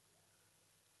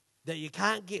that you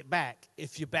can't get back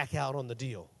if you back out on the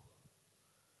deal.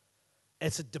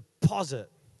 It's a deposit.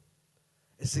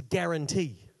 It's a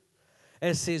guarantee.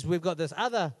 It says we've got this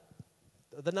other,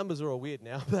 the numbers are all weird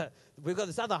now, but we've got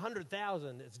this other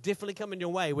 100,000 that's definitely coming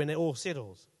your way when it all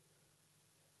settles.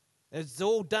 It's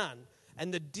all done.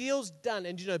 And the deal's done,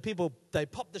 and people, they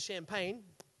pop the champagne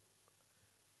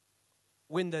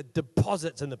when the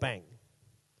deposit's in the bank.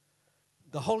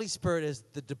 The Holy Spirit is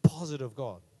the deposit of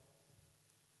God.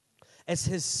 It's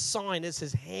His sign, it's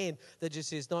His hand that just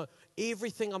says, no,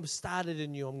 everything I'm started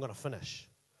in you, I'm going to finish.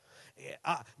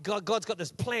 God's got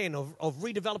this plan of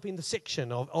redeveloping the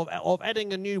section, of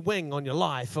adding a new wing on your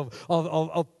life,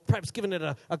 of perhaps giving it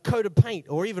a coat of paint,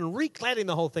 or even recladding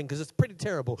the whole thing because it's pretty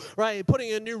terrible, right?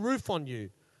 Putting a new roof on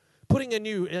you, putting a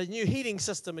new heating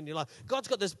system in your life. God's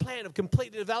got this plan of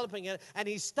completely developing it, and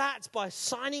He starts by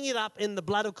signing it up in the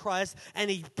blood of Christ, and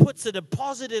He puts a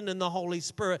deposit in the Holy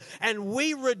Spirit, and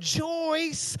we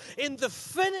rejoice in the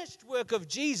finished work of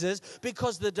Jesus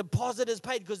because the deposit is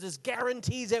paid, because there's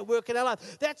guarantees at work in our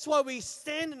life. That's why we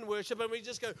stand in worship and we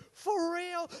just go, for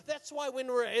real? That's why when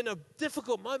we're in a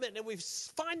difficult moment and we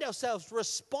find ourselves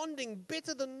responding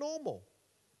better than normal.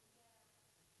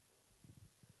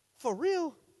 For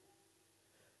real?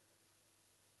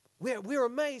 We're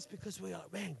amazed because we're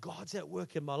like, man, God's at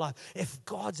work in my life. If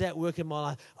God's at work in my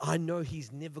life, I know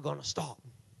He's never going to stop.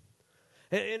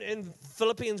 In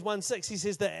Philippians 1:6, he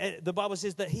says that the Bible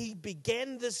says that he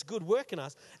began this good work in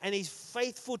us, and he's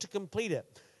faithful to complete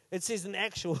it. It says it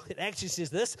actually says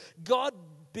this: God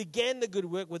began the good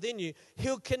work within you.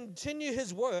 He'll continue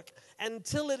his work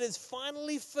until it is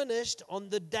finally finished on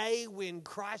the day when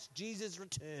Christ Jesus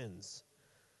returns.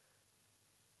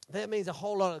 That means a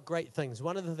whole lot of great things.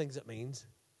 One of the things it means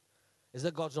is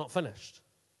that God's not finished.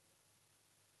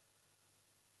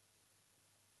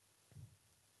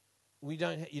 You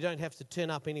don't have to turn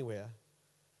up anywhere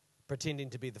pretending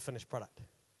to be the finished product.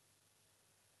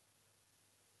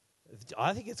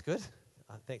 I think it's good.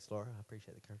 Thanks, Laura. I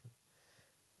appreciate the encouragement.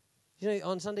 You know,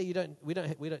 on Sunday we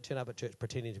don't turn up at church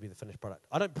pretending to be the finished product.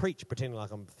 I don't preach pretending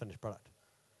like I'm the finished product.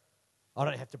 I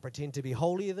don't have to pretend to be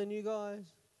holier than you guys.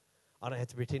 I don't have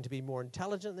to pretend to be more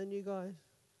intelligent than you guys.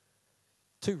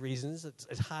 2 reasons.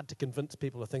 It's hard to convince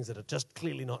people of things that are just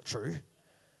clearly not true.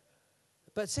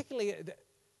 But secondly,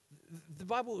 the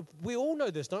Bible, we all know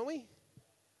this, don't we?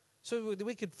 So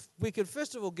we could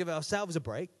first of all give ourselves a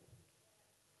break.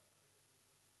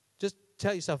 Just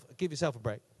give yourself a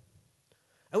break.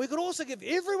 And we could also give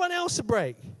everyone else a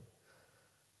break.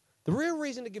 The real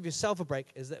reason to give yourself a break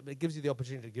is that it gives you the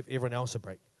opportunity to give everyone else a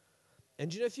break.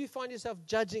 And you know, if you find yourself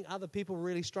judging other people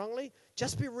really strongly,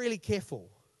 just be really careful.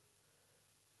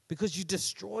 Because you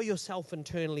destroy yourself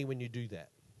internally when you do that.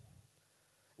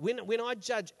 When I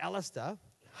judge Alistair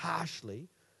harshly,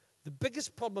 the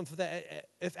biggest problem for that,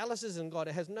 if Alistair isn't God,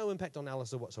 it has no impact on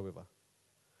Alistair whatsoever.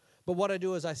 But what I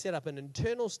do is I set up an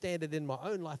internal standard in my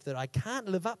own life that I can't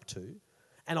live up to,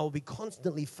 and I'll be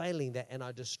constantly failing that, and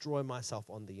I destroy myself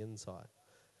on the inside.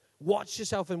 Watch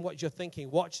yourself in what you're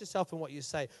thinking. Watch yourself in what you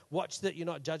say. Watch that you're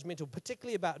not judgmental,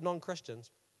 particularly about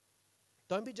non-Christians.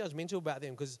 Don't be judgmental about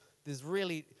them, because there's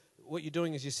really, what you're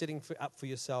doing is you're setting up for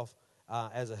yourself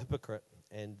as a hypocrite.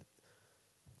 And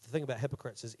the thing about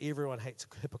hypocrites is everyone hates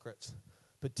hypocrites,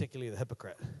 particularly the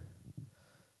hypocrite.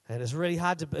 And it's really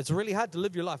hard to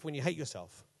live your life when you hate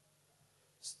yourself.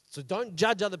 So don't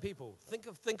judge other people.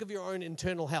 Think of your own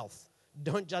internal health.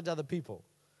 Don't judge other people.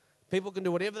 People can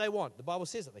do whatever they want. The Bible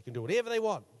says that they can do whatever they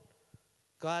want.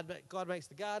 God makes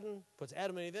the garden, puts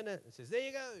Adam and Eve in it, and says, there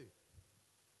you go.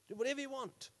 Do whatever you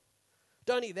want.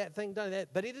 Don't eat that thing, don't eat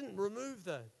that. But he didn't remove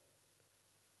the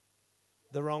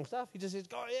wrong stuff. He just says,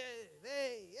 go, yeah, do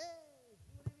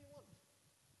whatever you want.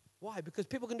 Why? Because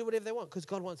people can do whatever they want, because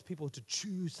God wants people to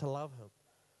choose to love him.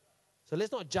 So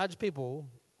let's not judge people.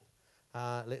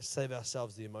 Let's save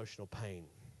ourselves the emotional pain.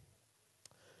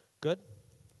 Good?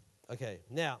 Okay,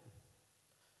 now,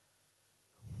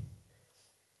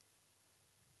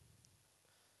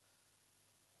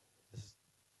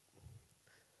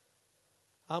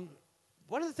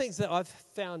 one of the things that I've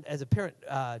found as a parent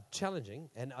challenging,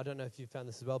 and I don't know if you found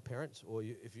this as well, parents, or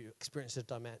if you experience this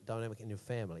dynamic in your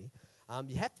family,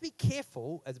 you have to be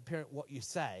careful as a parent what you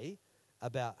say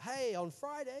about, hey, on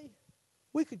Friday,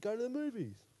 we could go to the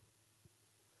movies.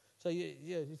 So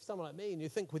if someone like me and you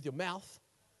think with your mouth,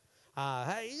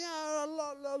 hey,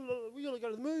 we're going to go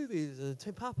to the movies,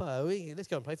 to Papa, let's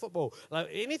go and play football. Like,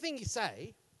 anything you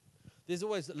say, there's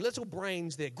always little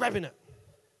brains there grabbing it.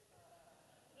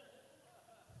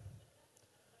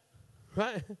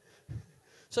 Right?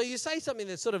 So you say something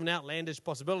that's sort of an outlandish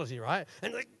possibility, right?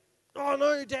 And like, oh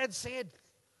no, Dad said.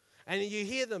 And you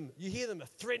hear them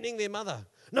threatening their mother.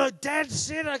 No, Dad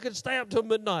said I could stay up till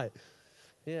midnight.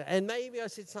 Yeah, and maybe I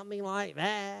said something like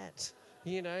that.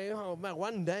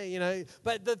 One day,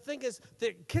 But the thing is,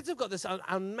 the kids have got this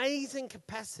amazing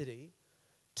capacity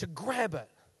to grab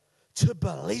it, to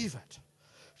believe it,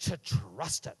 to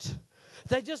trust it.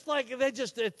 What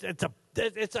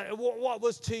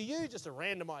was to you just a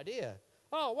random idea.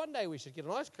 Oh, one day we should get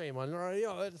an ice cream.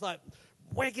 It's like,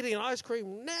 we're getting an ice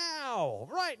cream now,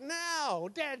 right now.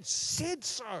 Dad said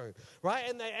so, right?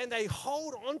 And they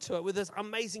hold on to it with this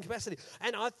amazing capacity.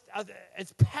 And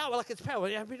it's power.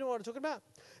 You know what I'm talking about?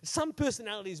 Some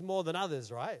personalities more than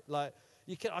others, right? Like,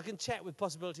 I can chat with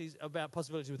possibilities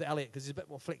with Elliot because he's a bit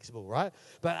more flexible, right?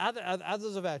 But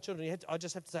others of our children, I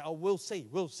just have to say, oh, we'll see.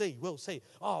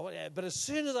 Oh, but as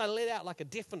soon as I let out like a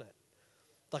definite,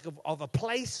 like of a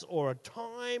place or a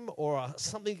time or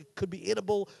something that could be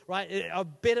edible, right? I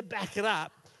better back it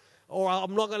up, or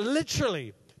I'm not going to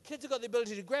literally. Kids have got the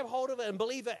ability to grab hold of it and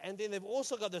believe it, and then they've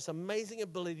also got this amazing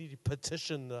ability to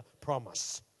petition the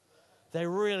promise. They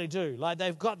really do. Like,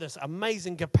 they've got this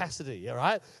amazing capacity, all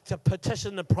right, to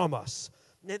petition the promise.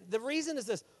 Now, the reason is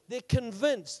this: they're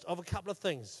convinced of a couple of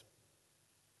things.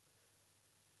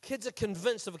 Kids are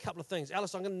convinced of a couple of things.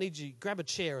 Alistair, I'm going to need you, grab a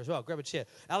chair as well. Grab a chair.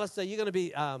 Alistair, you're going to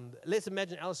be, let's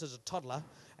imagine Alistair's a toddler.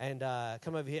 And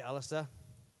come over here, Alistair.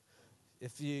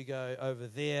 If you go over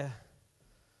there.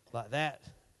 like that.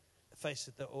 Face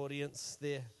the audience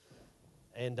there.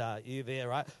 And you there,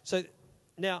 right? So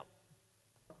now,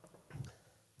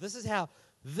 this is how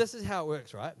it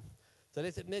works, right? So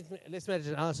let's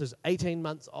imagine Alistair's 18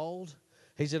 months old.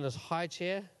 He's in his high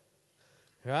chair,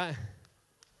 right?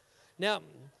 Now,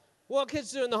 what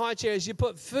kids do in the high chair is you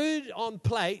put food on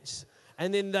plates,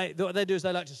 and then what they do is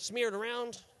they like to smear it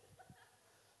around,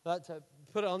 like to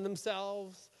put it on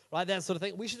themselves, right? That sort of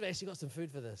thing. We should have actually got some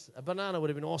food for this. A banana would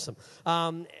have been awesome.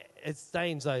 It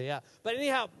stains though, yeah. But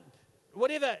anyhow,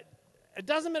 whatever, it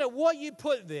doesn't matter what you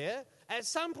put there. At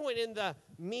some point in the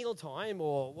mealtime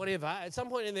or whatever, at some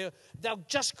point in there, they'll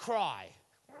just cry.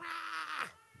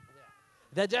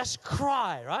 They just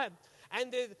cry, right?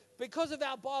 And because of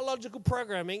our biological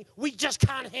programming, we just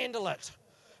can't handle it,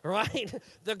 right?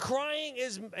 The crying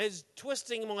is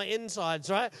twisting my insides,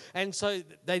 right? And so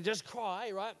they just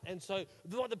cry, right? And so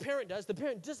what the parent does, the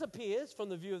parent disappears from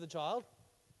the view of the child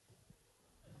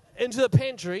into the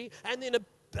pantry and then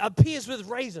appears with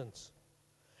raisins.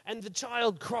 And the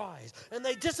child cries. And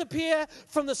they disappear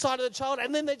from the sight of the child.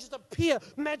 And then they just appear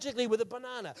magically with a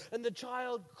banana. And the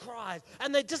child cries.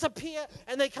 And they disappear.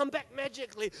 And they come back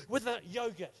magically with a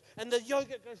yogurt. And the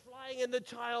yogurt goes flying. And the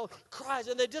child cries.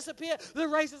 And they disappear. The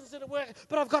raisins didn't work.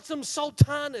 But I've got some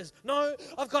sultanas. No.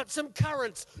 I've got some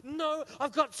currants. No.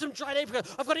 I've got some dried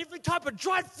apricots. I've got every type of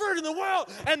dried fruit in the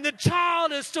world. And the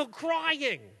child is still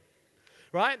crying.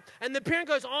 Right? And the parent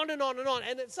goes on and on and on.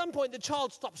 And at some point, the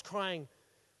child stops crying.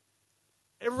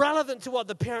 Irrelevant to what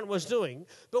the parent was doing,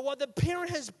 but what the parent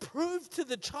has proved to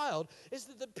the child is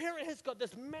that the parent has got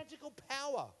this magical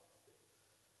power.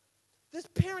 This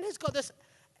parent has got this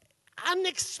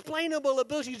unexplainable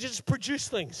ability to just produce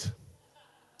things.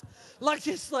 Like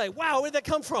just like, wow, where'd that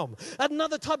come from?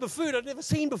 Another type of food I've never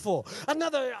seen before.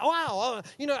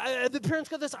 The parent's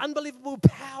got this unbelievable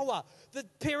power. The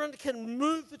parent can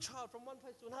move the child from one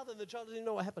place to another, and the child doesn't even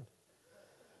know what happened.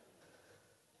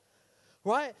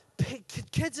 Right?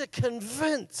 Kids are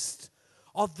convinced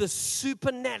of the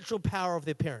supernatural power of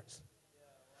their parents.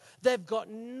 They've got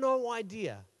no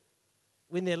idea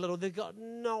when they're little. They've got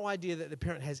no idea that the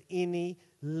parent has any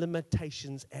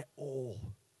limitations at all.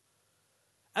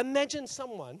 Imagine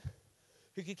someone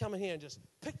who could come in here and just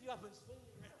pick you up and swing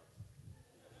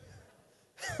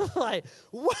you around. Like,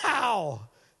 wow.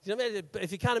 You know,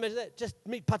 if you can't imagine that, just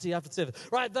meet Putty after service.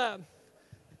 Right?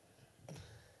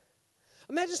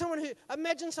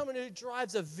 Imagine someone who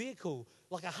drives a vehicle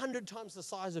like 100 times the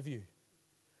size of you.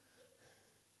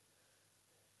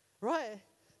 Right?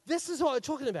 This is what we're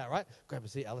talking about, right? Grab a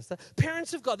seat, Alistair.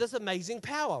 Parents have got this amazing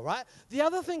power, right? The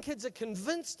other thing kids are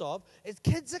convinced of is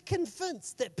kids are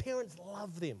convinced that parents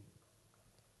love them.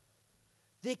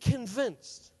 They're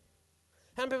convinced.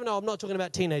 How many people know I'm not talking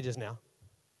about teenagers now?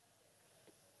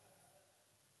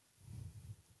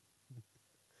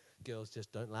 Girls,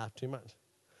 just don't laugh too much.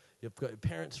 You've got your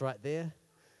parents right there.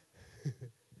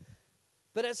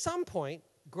 But at some point,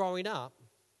 growing up,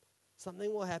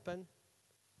 something will happen.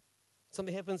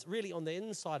 Something happens really on the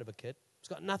inside of a kid. It's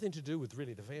got nothing to do with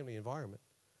really the family environment.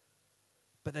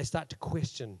 But they start to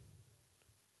question.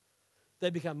 They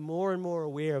become more and more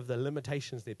aware of the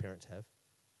limitations their parents have.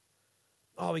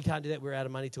 Oh, we can't do that. We're out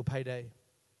of money till payday.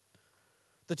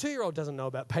 The 2-year-old doesn't know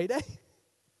about payday.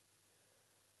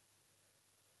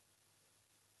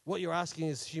 What you're asking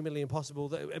is humanly impossible.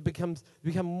 We become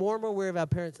more and more aware of our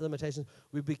parents' limitations.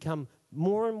 We become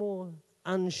more and more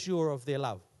unsure of their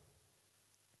love.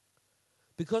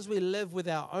 Because we live with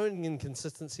our own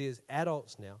inconsistency as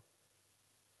adults now,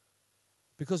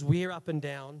 because we're up and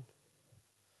down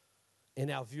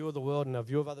in our view of the world and our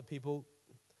view of other people,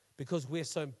 because we're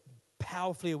so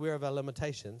powerfully aware of our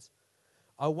limitations,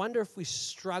 I wonder if we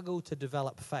struggle to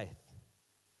develop faith.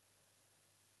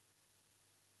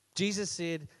 Jesus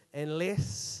said,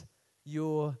 unless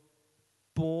you're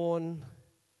born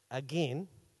again,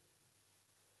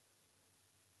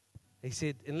 he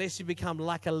said, unless you become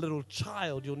like a little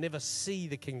child, you'll never see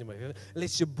the kingdom of heaven.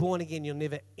 Unless you're born again, you'll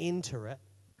never enter it.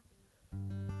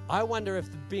 I wonder if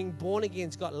being born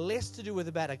again's got less to do with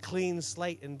about a clean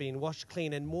slate and being washed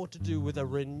clean and more to do with a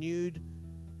renewed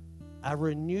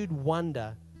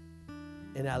wonder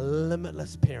in our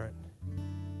limitless parent.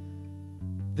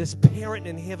 This parent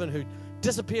in heaven who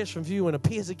disappears from view and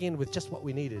appears again with just what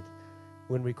we needed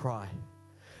when we cry.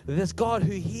 This God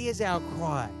who hears our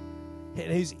cry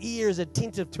and whose ear is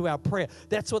attentive to our prayer.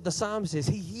 That's what the psalm says.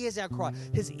 He hears our cry.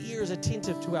 His ear is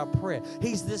attentive to our prayer.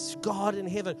 He's this God in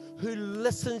heaven who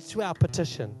listens to our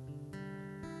petition.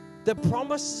 The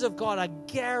promises of God are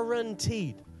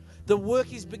guaranteed. The work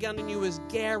He's begun in you is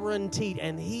guaranteed,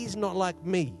 and He's not like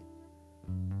me.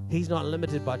 He's not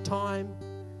limited by time.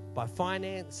 by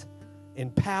finance,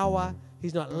 in power.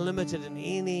 He's not limited in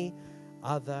any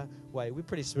other way. We're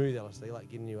pretty smooth, honestly, like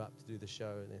getting you up to do the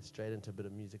show and then straight into a bit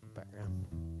of music background.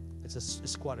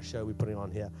 It's quite a show we're putting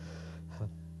on here.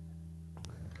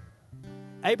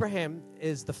 Abraham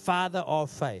is the father of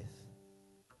faith.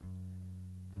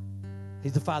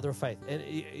 He's the father of faith. And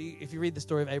if you read the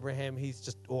story of Abraham, he's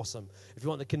just awesome. If you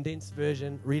want the condensed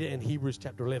version, read it in Hebrews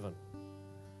chapter 11.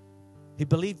 He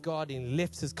believed God and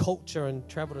left his culture and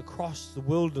traveled across the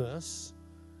wilderness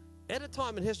at a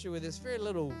time in history where there's very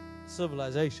little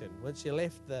civilization. Once you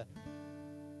left the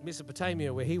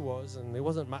Mesopotamia where he was and there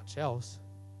wasn't much else,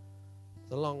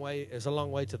 it's a long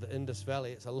way to the Indus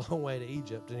Valley. It's a long way to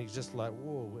Egypt. And he's just like,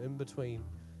 whoa, in between.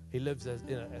 He lives as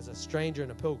a stranger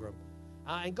and a pilgrim.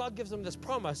 And God gives him this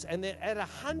promise, and that at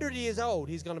 100 years old,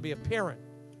 he's going to be a parent.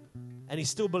 And he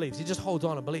still believes. He just holds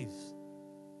on and believes.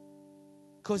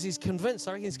 Because he's convinced.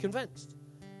 He's convinced.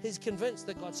 He's convinced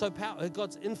that God's so powerful.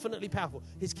 God's infinitely powerful.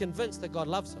 He's convinced that God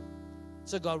loves him.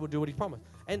 So God will do what he promised.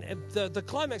 And the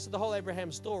climax of the whole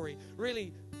Abraham story,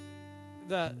 really,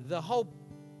 the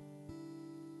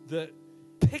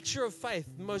picture of faith,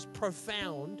 most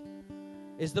profound,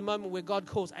 is the moment where God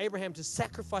calls Abraham to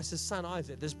sacrifice his son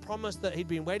Isaac. This promise that he'd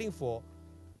been waiting for,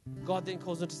 God then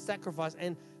calls him to sacrifice.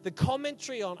 And the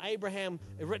commentary on Abraham,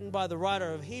 written by the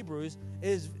writer of Hebrews,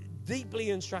 is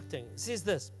deeply instructing. It says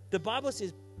this. The Bible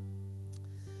says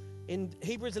in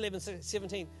Hebrews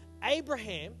 11:17,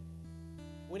 Abraham,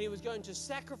 when he was going to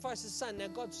sacrifice his son, now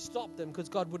God stopped him because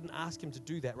God wouldn't ask him to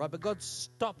do that, right? But God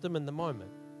stopped him in the moment.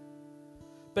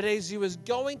 But as he was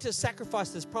going to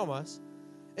sacrifice this promise,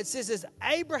 it says as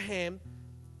Abraham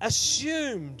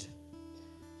assumed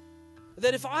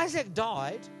that if Isaac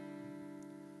died,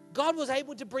 God was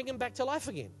able to bring him back to life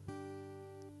again.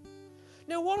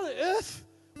 Now, what on earth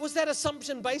was that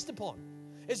assumption based upon?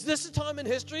 Is this a time in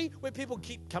history where people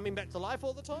keep coming back to life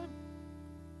all the time?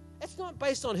 It's not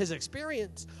based on his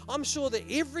experience. I'm sure that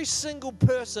every single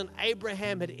person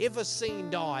Abraham had ever seen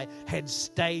die had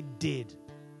stayed dead.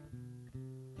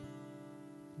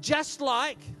 Just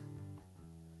like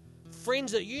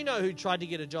friends that you know who tried to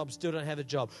get a job still don't have a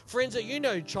job. Friends that you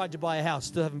know who tried to buy a house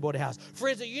still haven't bought a house.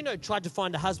 Friends that you know tried to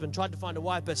find a husband, tried to find a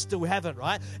wife, but still haven't,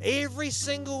 right? Every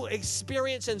single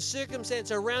experience and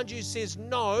circumstance around you says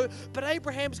no, but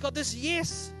Abraham's got this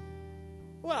yes.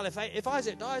 Well, if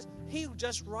Isaac dies, he'll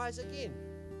just rise again.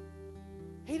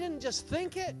 He didn't just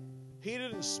think it. He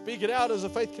didn't speak it out as a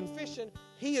faith confession.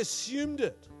 He assumed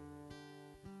it.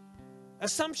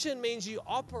 Assumption means you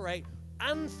operate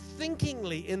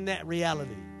unthinkingly in that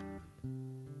reality.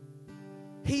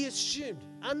 He assumed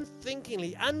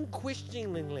unthinkingly,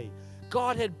 unquestioningly,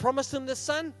 God had promised him the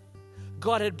son.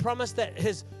 God had promised that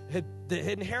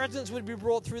the inheritance would be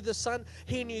brought through the son.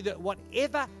 He knew that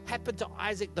whatever happened to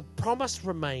Isaac, the promise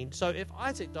remained. So if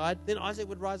Isaac died, then Isaac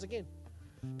would rise again.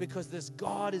 Because this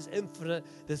God is infinite,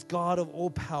 this God of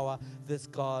all power, this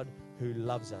God who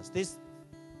loves us.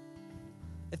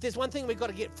 If there's one thing we've got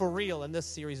to get for real, and this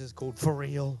series is called For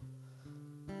Real.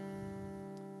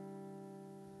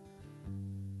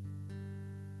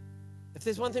 If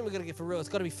there's one thing we've got to get for real, it's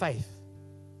got to be faith.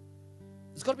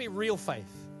 It's got to be real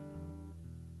faith.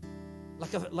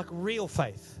 Like real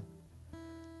faith.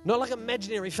 Not like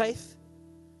imaginary faith.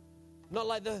 Not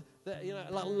like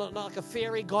not like a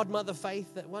fairy godmother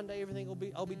faith that one day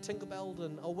I'll be Tinkerbelled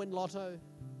and I'll win lotto.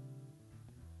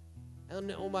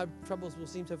 And all my troubles will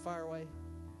seem so far away.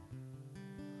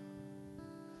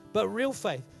 But real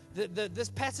faith, this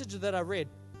passage that I read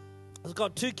has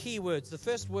got two key words. The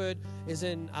first word is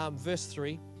in verse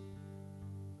 3.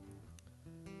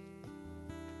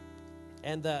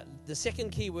 And the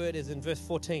second key word is in verse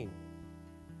 14.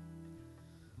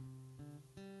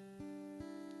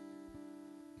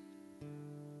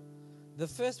 The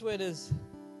first word is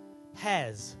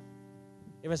has.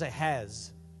 Everyone say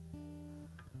has.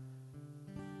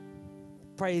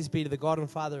 Praise be to the God and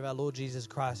Father of our Lord Jesus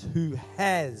Christ, who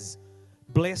has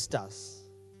blessed us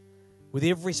with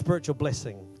every spiritual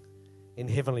blessing in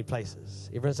heavenly places.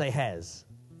 Everyone say has.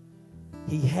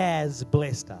 He has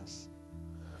blessed us.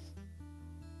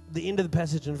 The end of the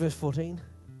passage in verse 14,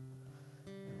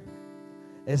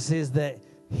 it says that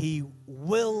he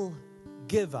will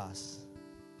give us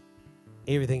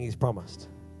everything he's promised.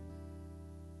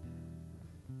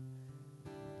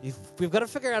 We've got to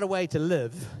figure out a way to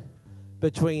live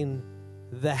between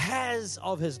the has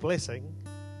of his blessing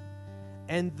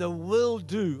and the will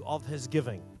do of his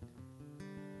giving.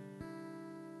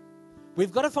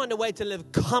 We've got to find a way to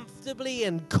live comfortably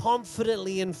and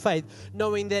confidently in faith,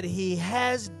 knowing that He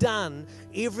has done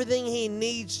everything He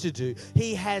needs to do.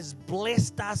 He has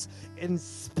blessed us in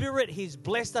spirit. He's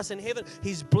blessed us in heaven.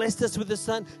 He's blessed us with the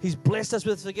Son. He's blessed us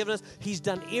with forgiveness. He's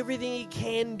done everything He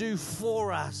can do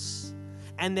for us.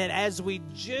 And that as we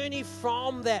journey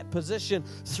from that position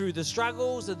through the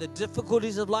struggles and the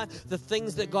difficulties of life, the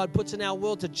things that God puts in our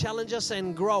world to challenge us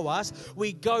and grow us,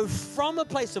 we go from a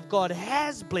place of God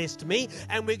has blessed me,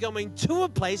 and we're going to a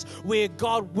place where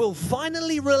God will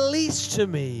finally release to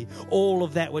me all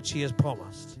of that which He has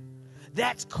promised.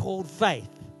 That's called faith.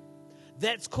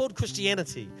 That's called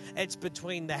Christianity. It's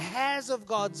between the has of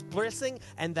God's blessing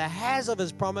and the has of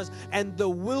His promise and the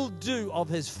will do of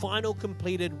His final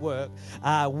completed work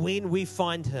when we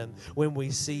find Him, when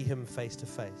we see Him face to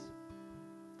face.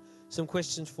 Some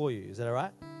questions for you. Is that all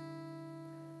right?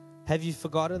 Have you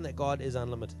forgotten that God is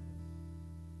unlimited?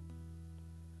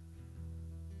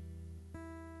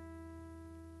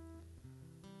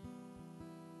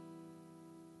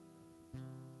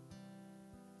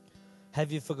 Have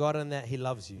you forgotten that He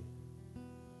loves you?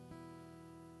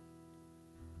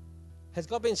 Has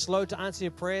God been slow to answer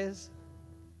your prayers?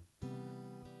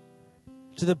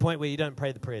 To the point where you don't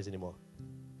pray the prayers anymore.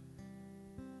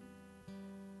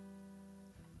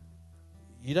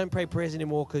 You don't pray prayers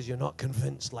anymore because you're not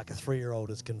convinced like a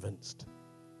 3-year-old is convinced.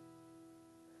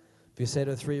 If you say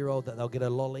to a 3-year-old that they'll get a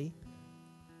lolly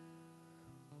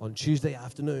on Tuesday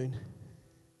afternoon,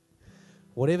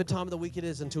 whatever time of the week it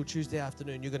is until Tuesday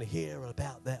afternoon, you're going to hear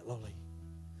about that lolly.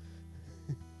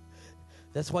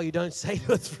 That's why you don't say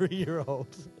to a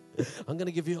 3-year-old, I'm going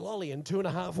to give you a lolly in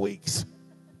 2.5 weeks.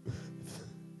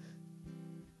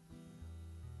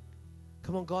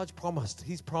 Come on, God's promised.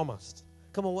 He's promised.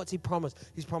 Come on, what's He promised?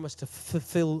 He's promised to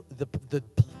fulfill the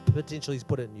potential He's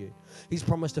put in you. He's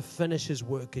promised to finish His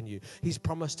work in you. He's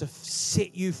promised to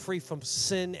set you free from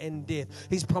sin and death.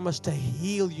 He's promised to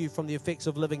heal you from the effects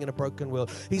of living in a broken world.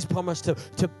 He's promised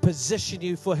to position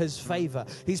you for His favor.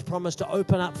 He's promised to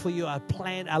open up for you a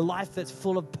plan, a life that's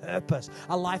full of purpose,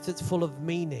 a life that's full of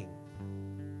meaning.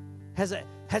 Has it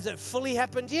fully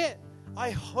happened yet?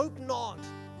 I hope not.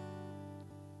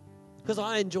 Because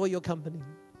I enjoy your company.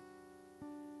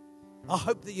 I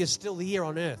hope that you're still here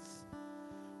on earth,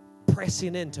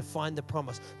 pressing in to find the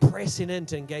promise, pressing in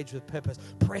to engage with purpose,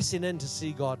 pressing in to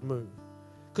see God move.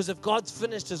 Because if God's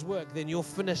finished His work, then you're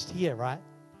finished here, right?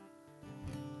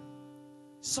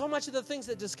 So much of the things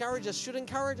that discourage us should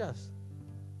encourage us.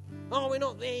 Oh, we're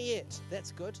not there yet.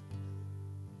 That's good.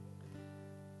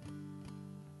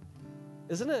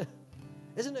 Isn't it?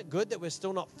 Isn't it good that we're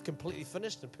still not completely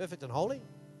finished and perfect and holy?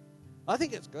 I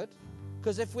think it's good.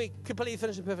 Because if we're completely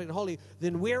finished and perfect and holy,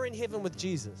 then we're in heaven with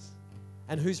Jesus.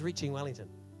 And who's reaching Wellington?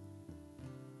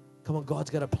 Come on,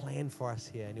 God's got a plan for us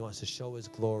here, and He wants to show His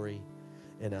glory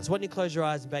in us. Why don't you close your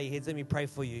eyes and bow your heads? Let me pray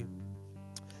for you.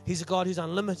 He's a God who's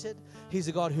unlimited. He's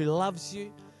a God who loves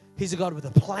you. He's a God with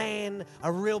a plan,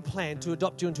 a real plan to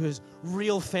adopt you into His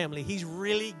real family. He's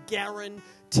really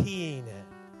guaranteeing it.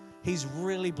 He's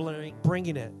really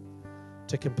bringing it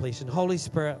to completion. Holy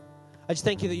Spirit, I just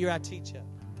thank You that You're our teacher.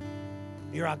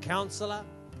 You're our counselor.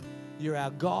 You're our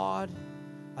God.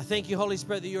 I thank You, Holy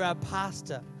Spirit, that You're our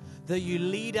pastor, that You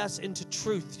lead us into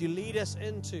truth. You lead us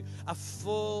into a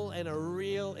full and a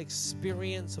real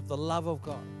experience of the love of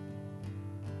God.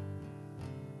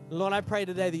 Lord, I pray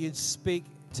today that You'd speak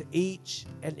to each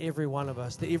and every one of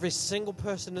us, that every single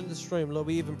person in this room, Lord,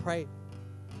 we even pray,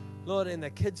 Lord, in the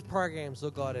kids' programs,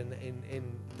 Lord God, in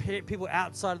people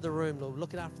outside of the room, Lord,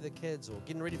 looking after the kids or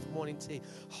getting ready for morning tea.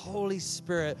 Holy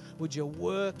Spirit, would You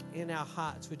work in our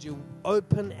hearts? Would You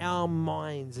open our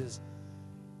minds? As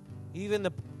even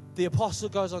the apostle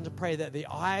goes on to pray that the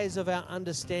eyes of our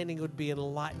understanding would be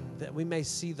enlightened, that we may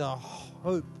see the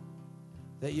hope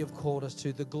that You've called us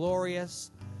to, the glorious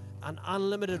and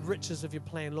unlimited riches of Your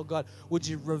plan. Lord God, would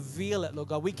You reveal it, Lord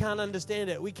God? We can't understand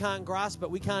it. We can't grasp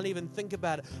it. We can't even think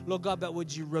about it, Lord God, but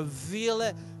would You reveal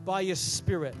it by Your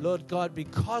Spirit, Lord God,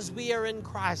 because we are in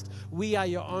Christ, we are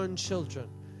Your own children,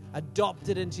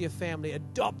 adopted into Your family,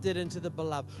 adopted into the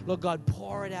beloved. Lord God,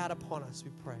 pour it out upon us, we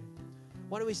pray.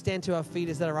 Why don't we stand to our feet?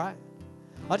 Is that all right?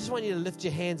 I just want you to lift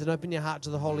your hands and open your heart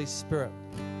to the Holy Spirit.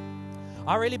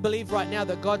 I really believe right now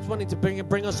that God's wanting to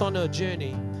bring us on a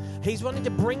journey. He's wanting to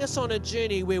bring us on a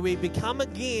journey where we become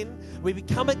again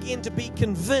to be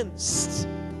convinced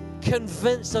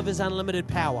of His unlimited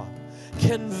power,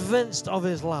 convinced of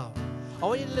His love. I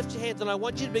want you to lift your hands and I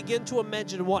want you to begin to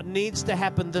imagine what needs to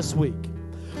happen this week.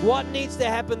 What needs to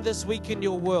happen this week in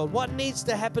your world? What needs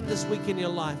to happen this week in your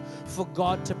life for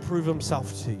God to prove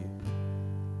Himself to you?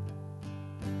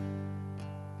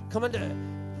 Come on,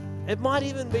 It might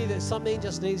even be that something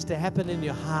just needs to happen in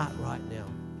your heart right now.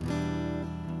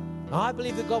 I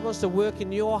believe that God wants to work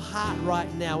in your heart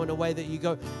right now in a way that you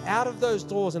go out of those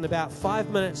doors in about 5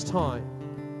 minutes' time,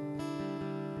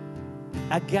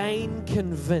 again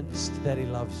convinced that He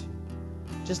loves you.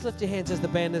 Just lift your hands as the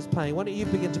band is playing. Why don't you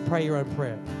begin to pray your own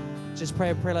prayer? Just pray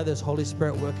a prayer like this: Holy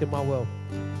Spirit, work in my will.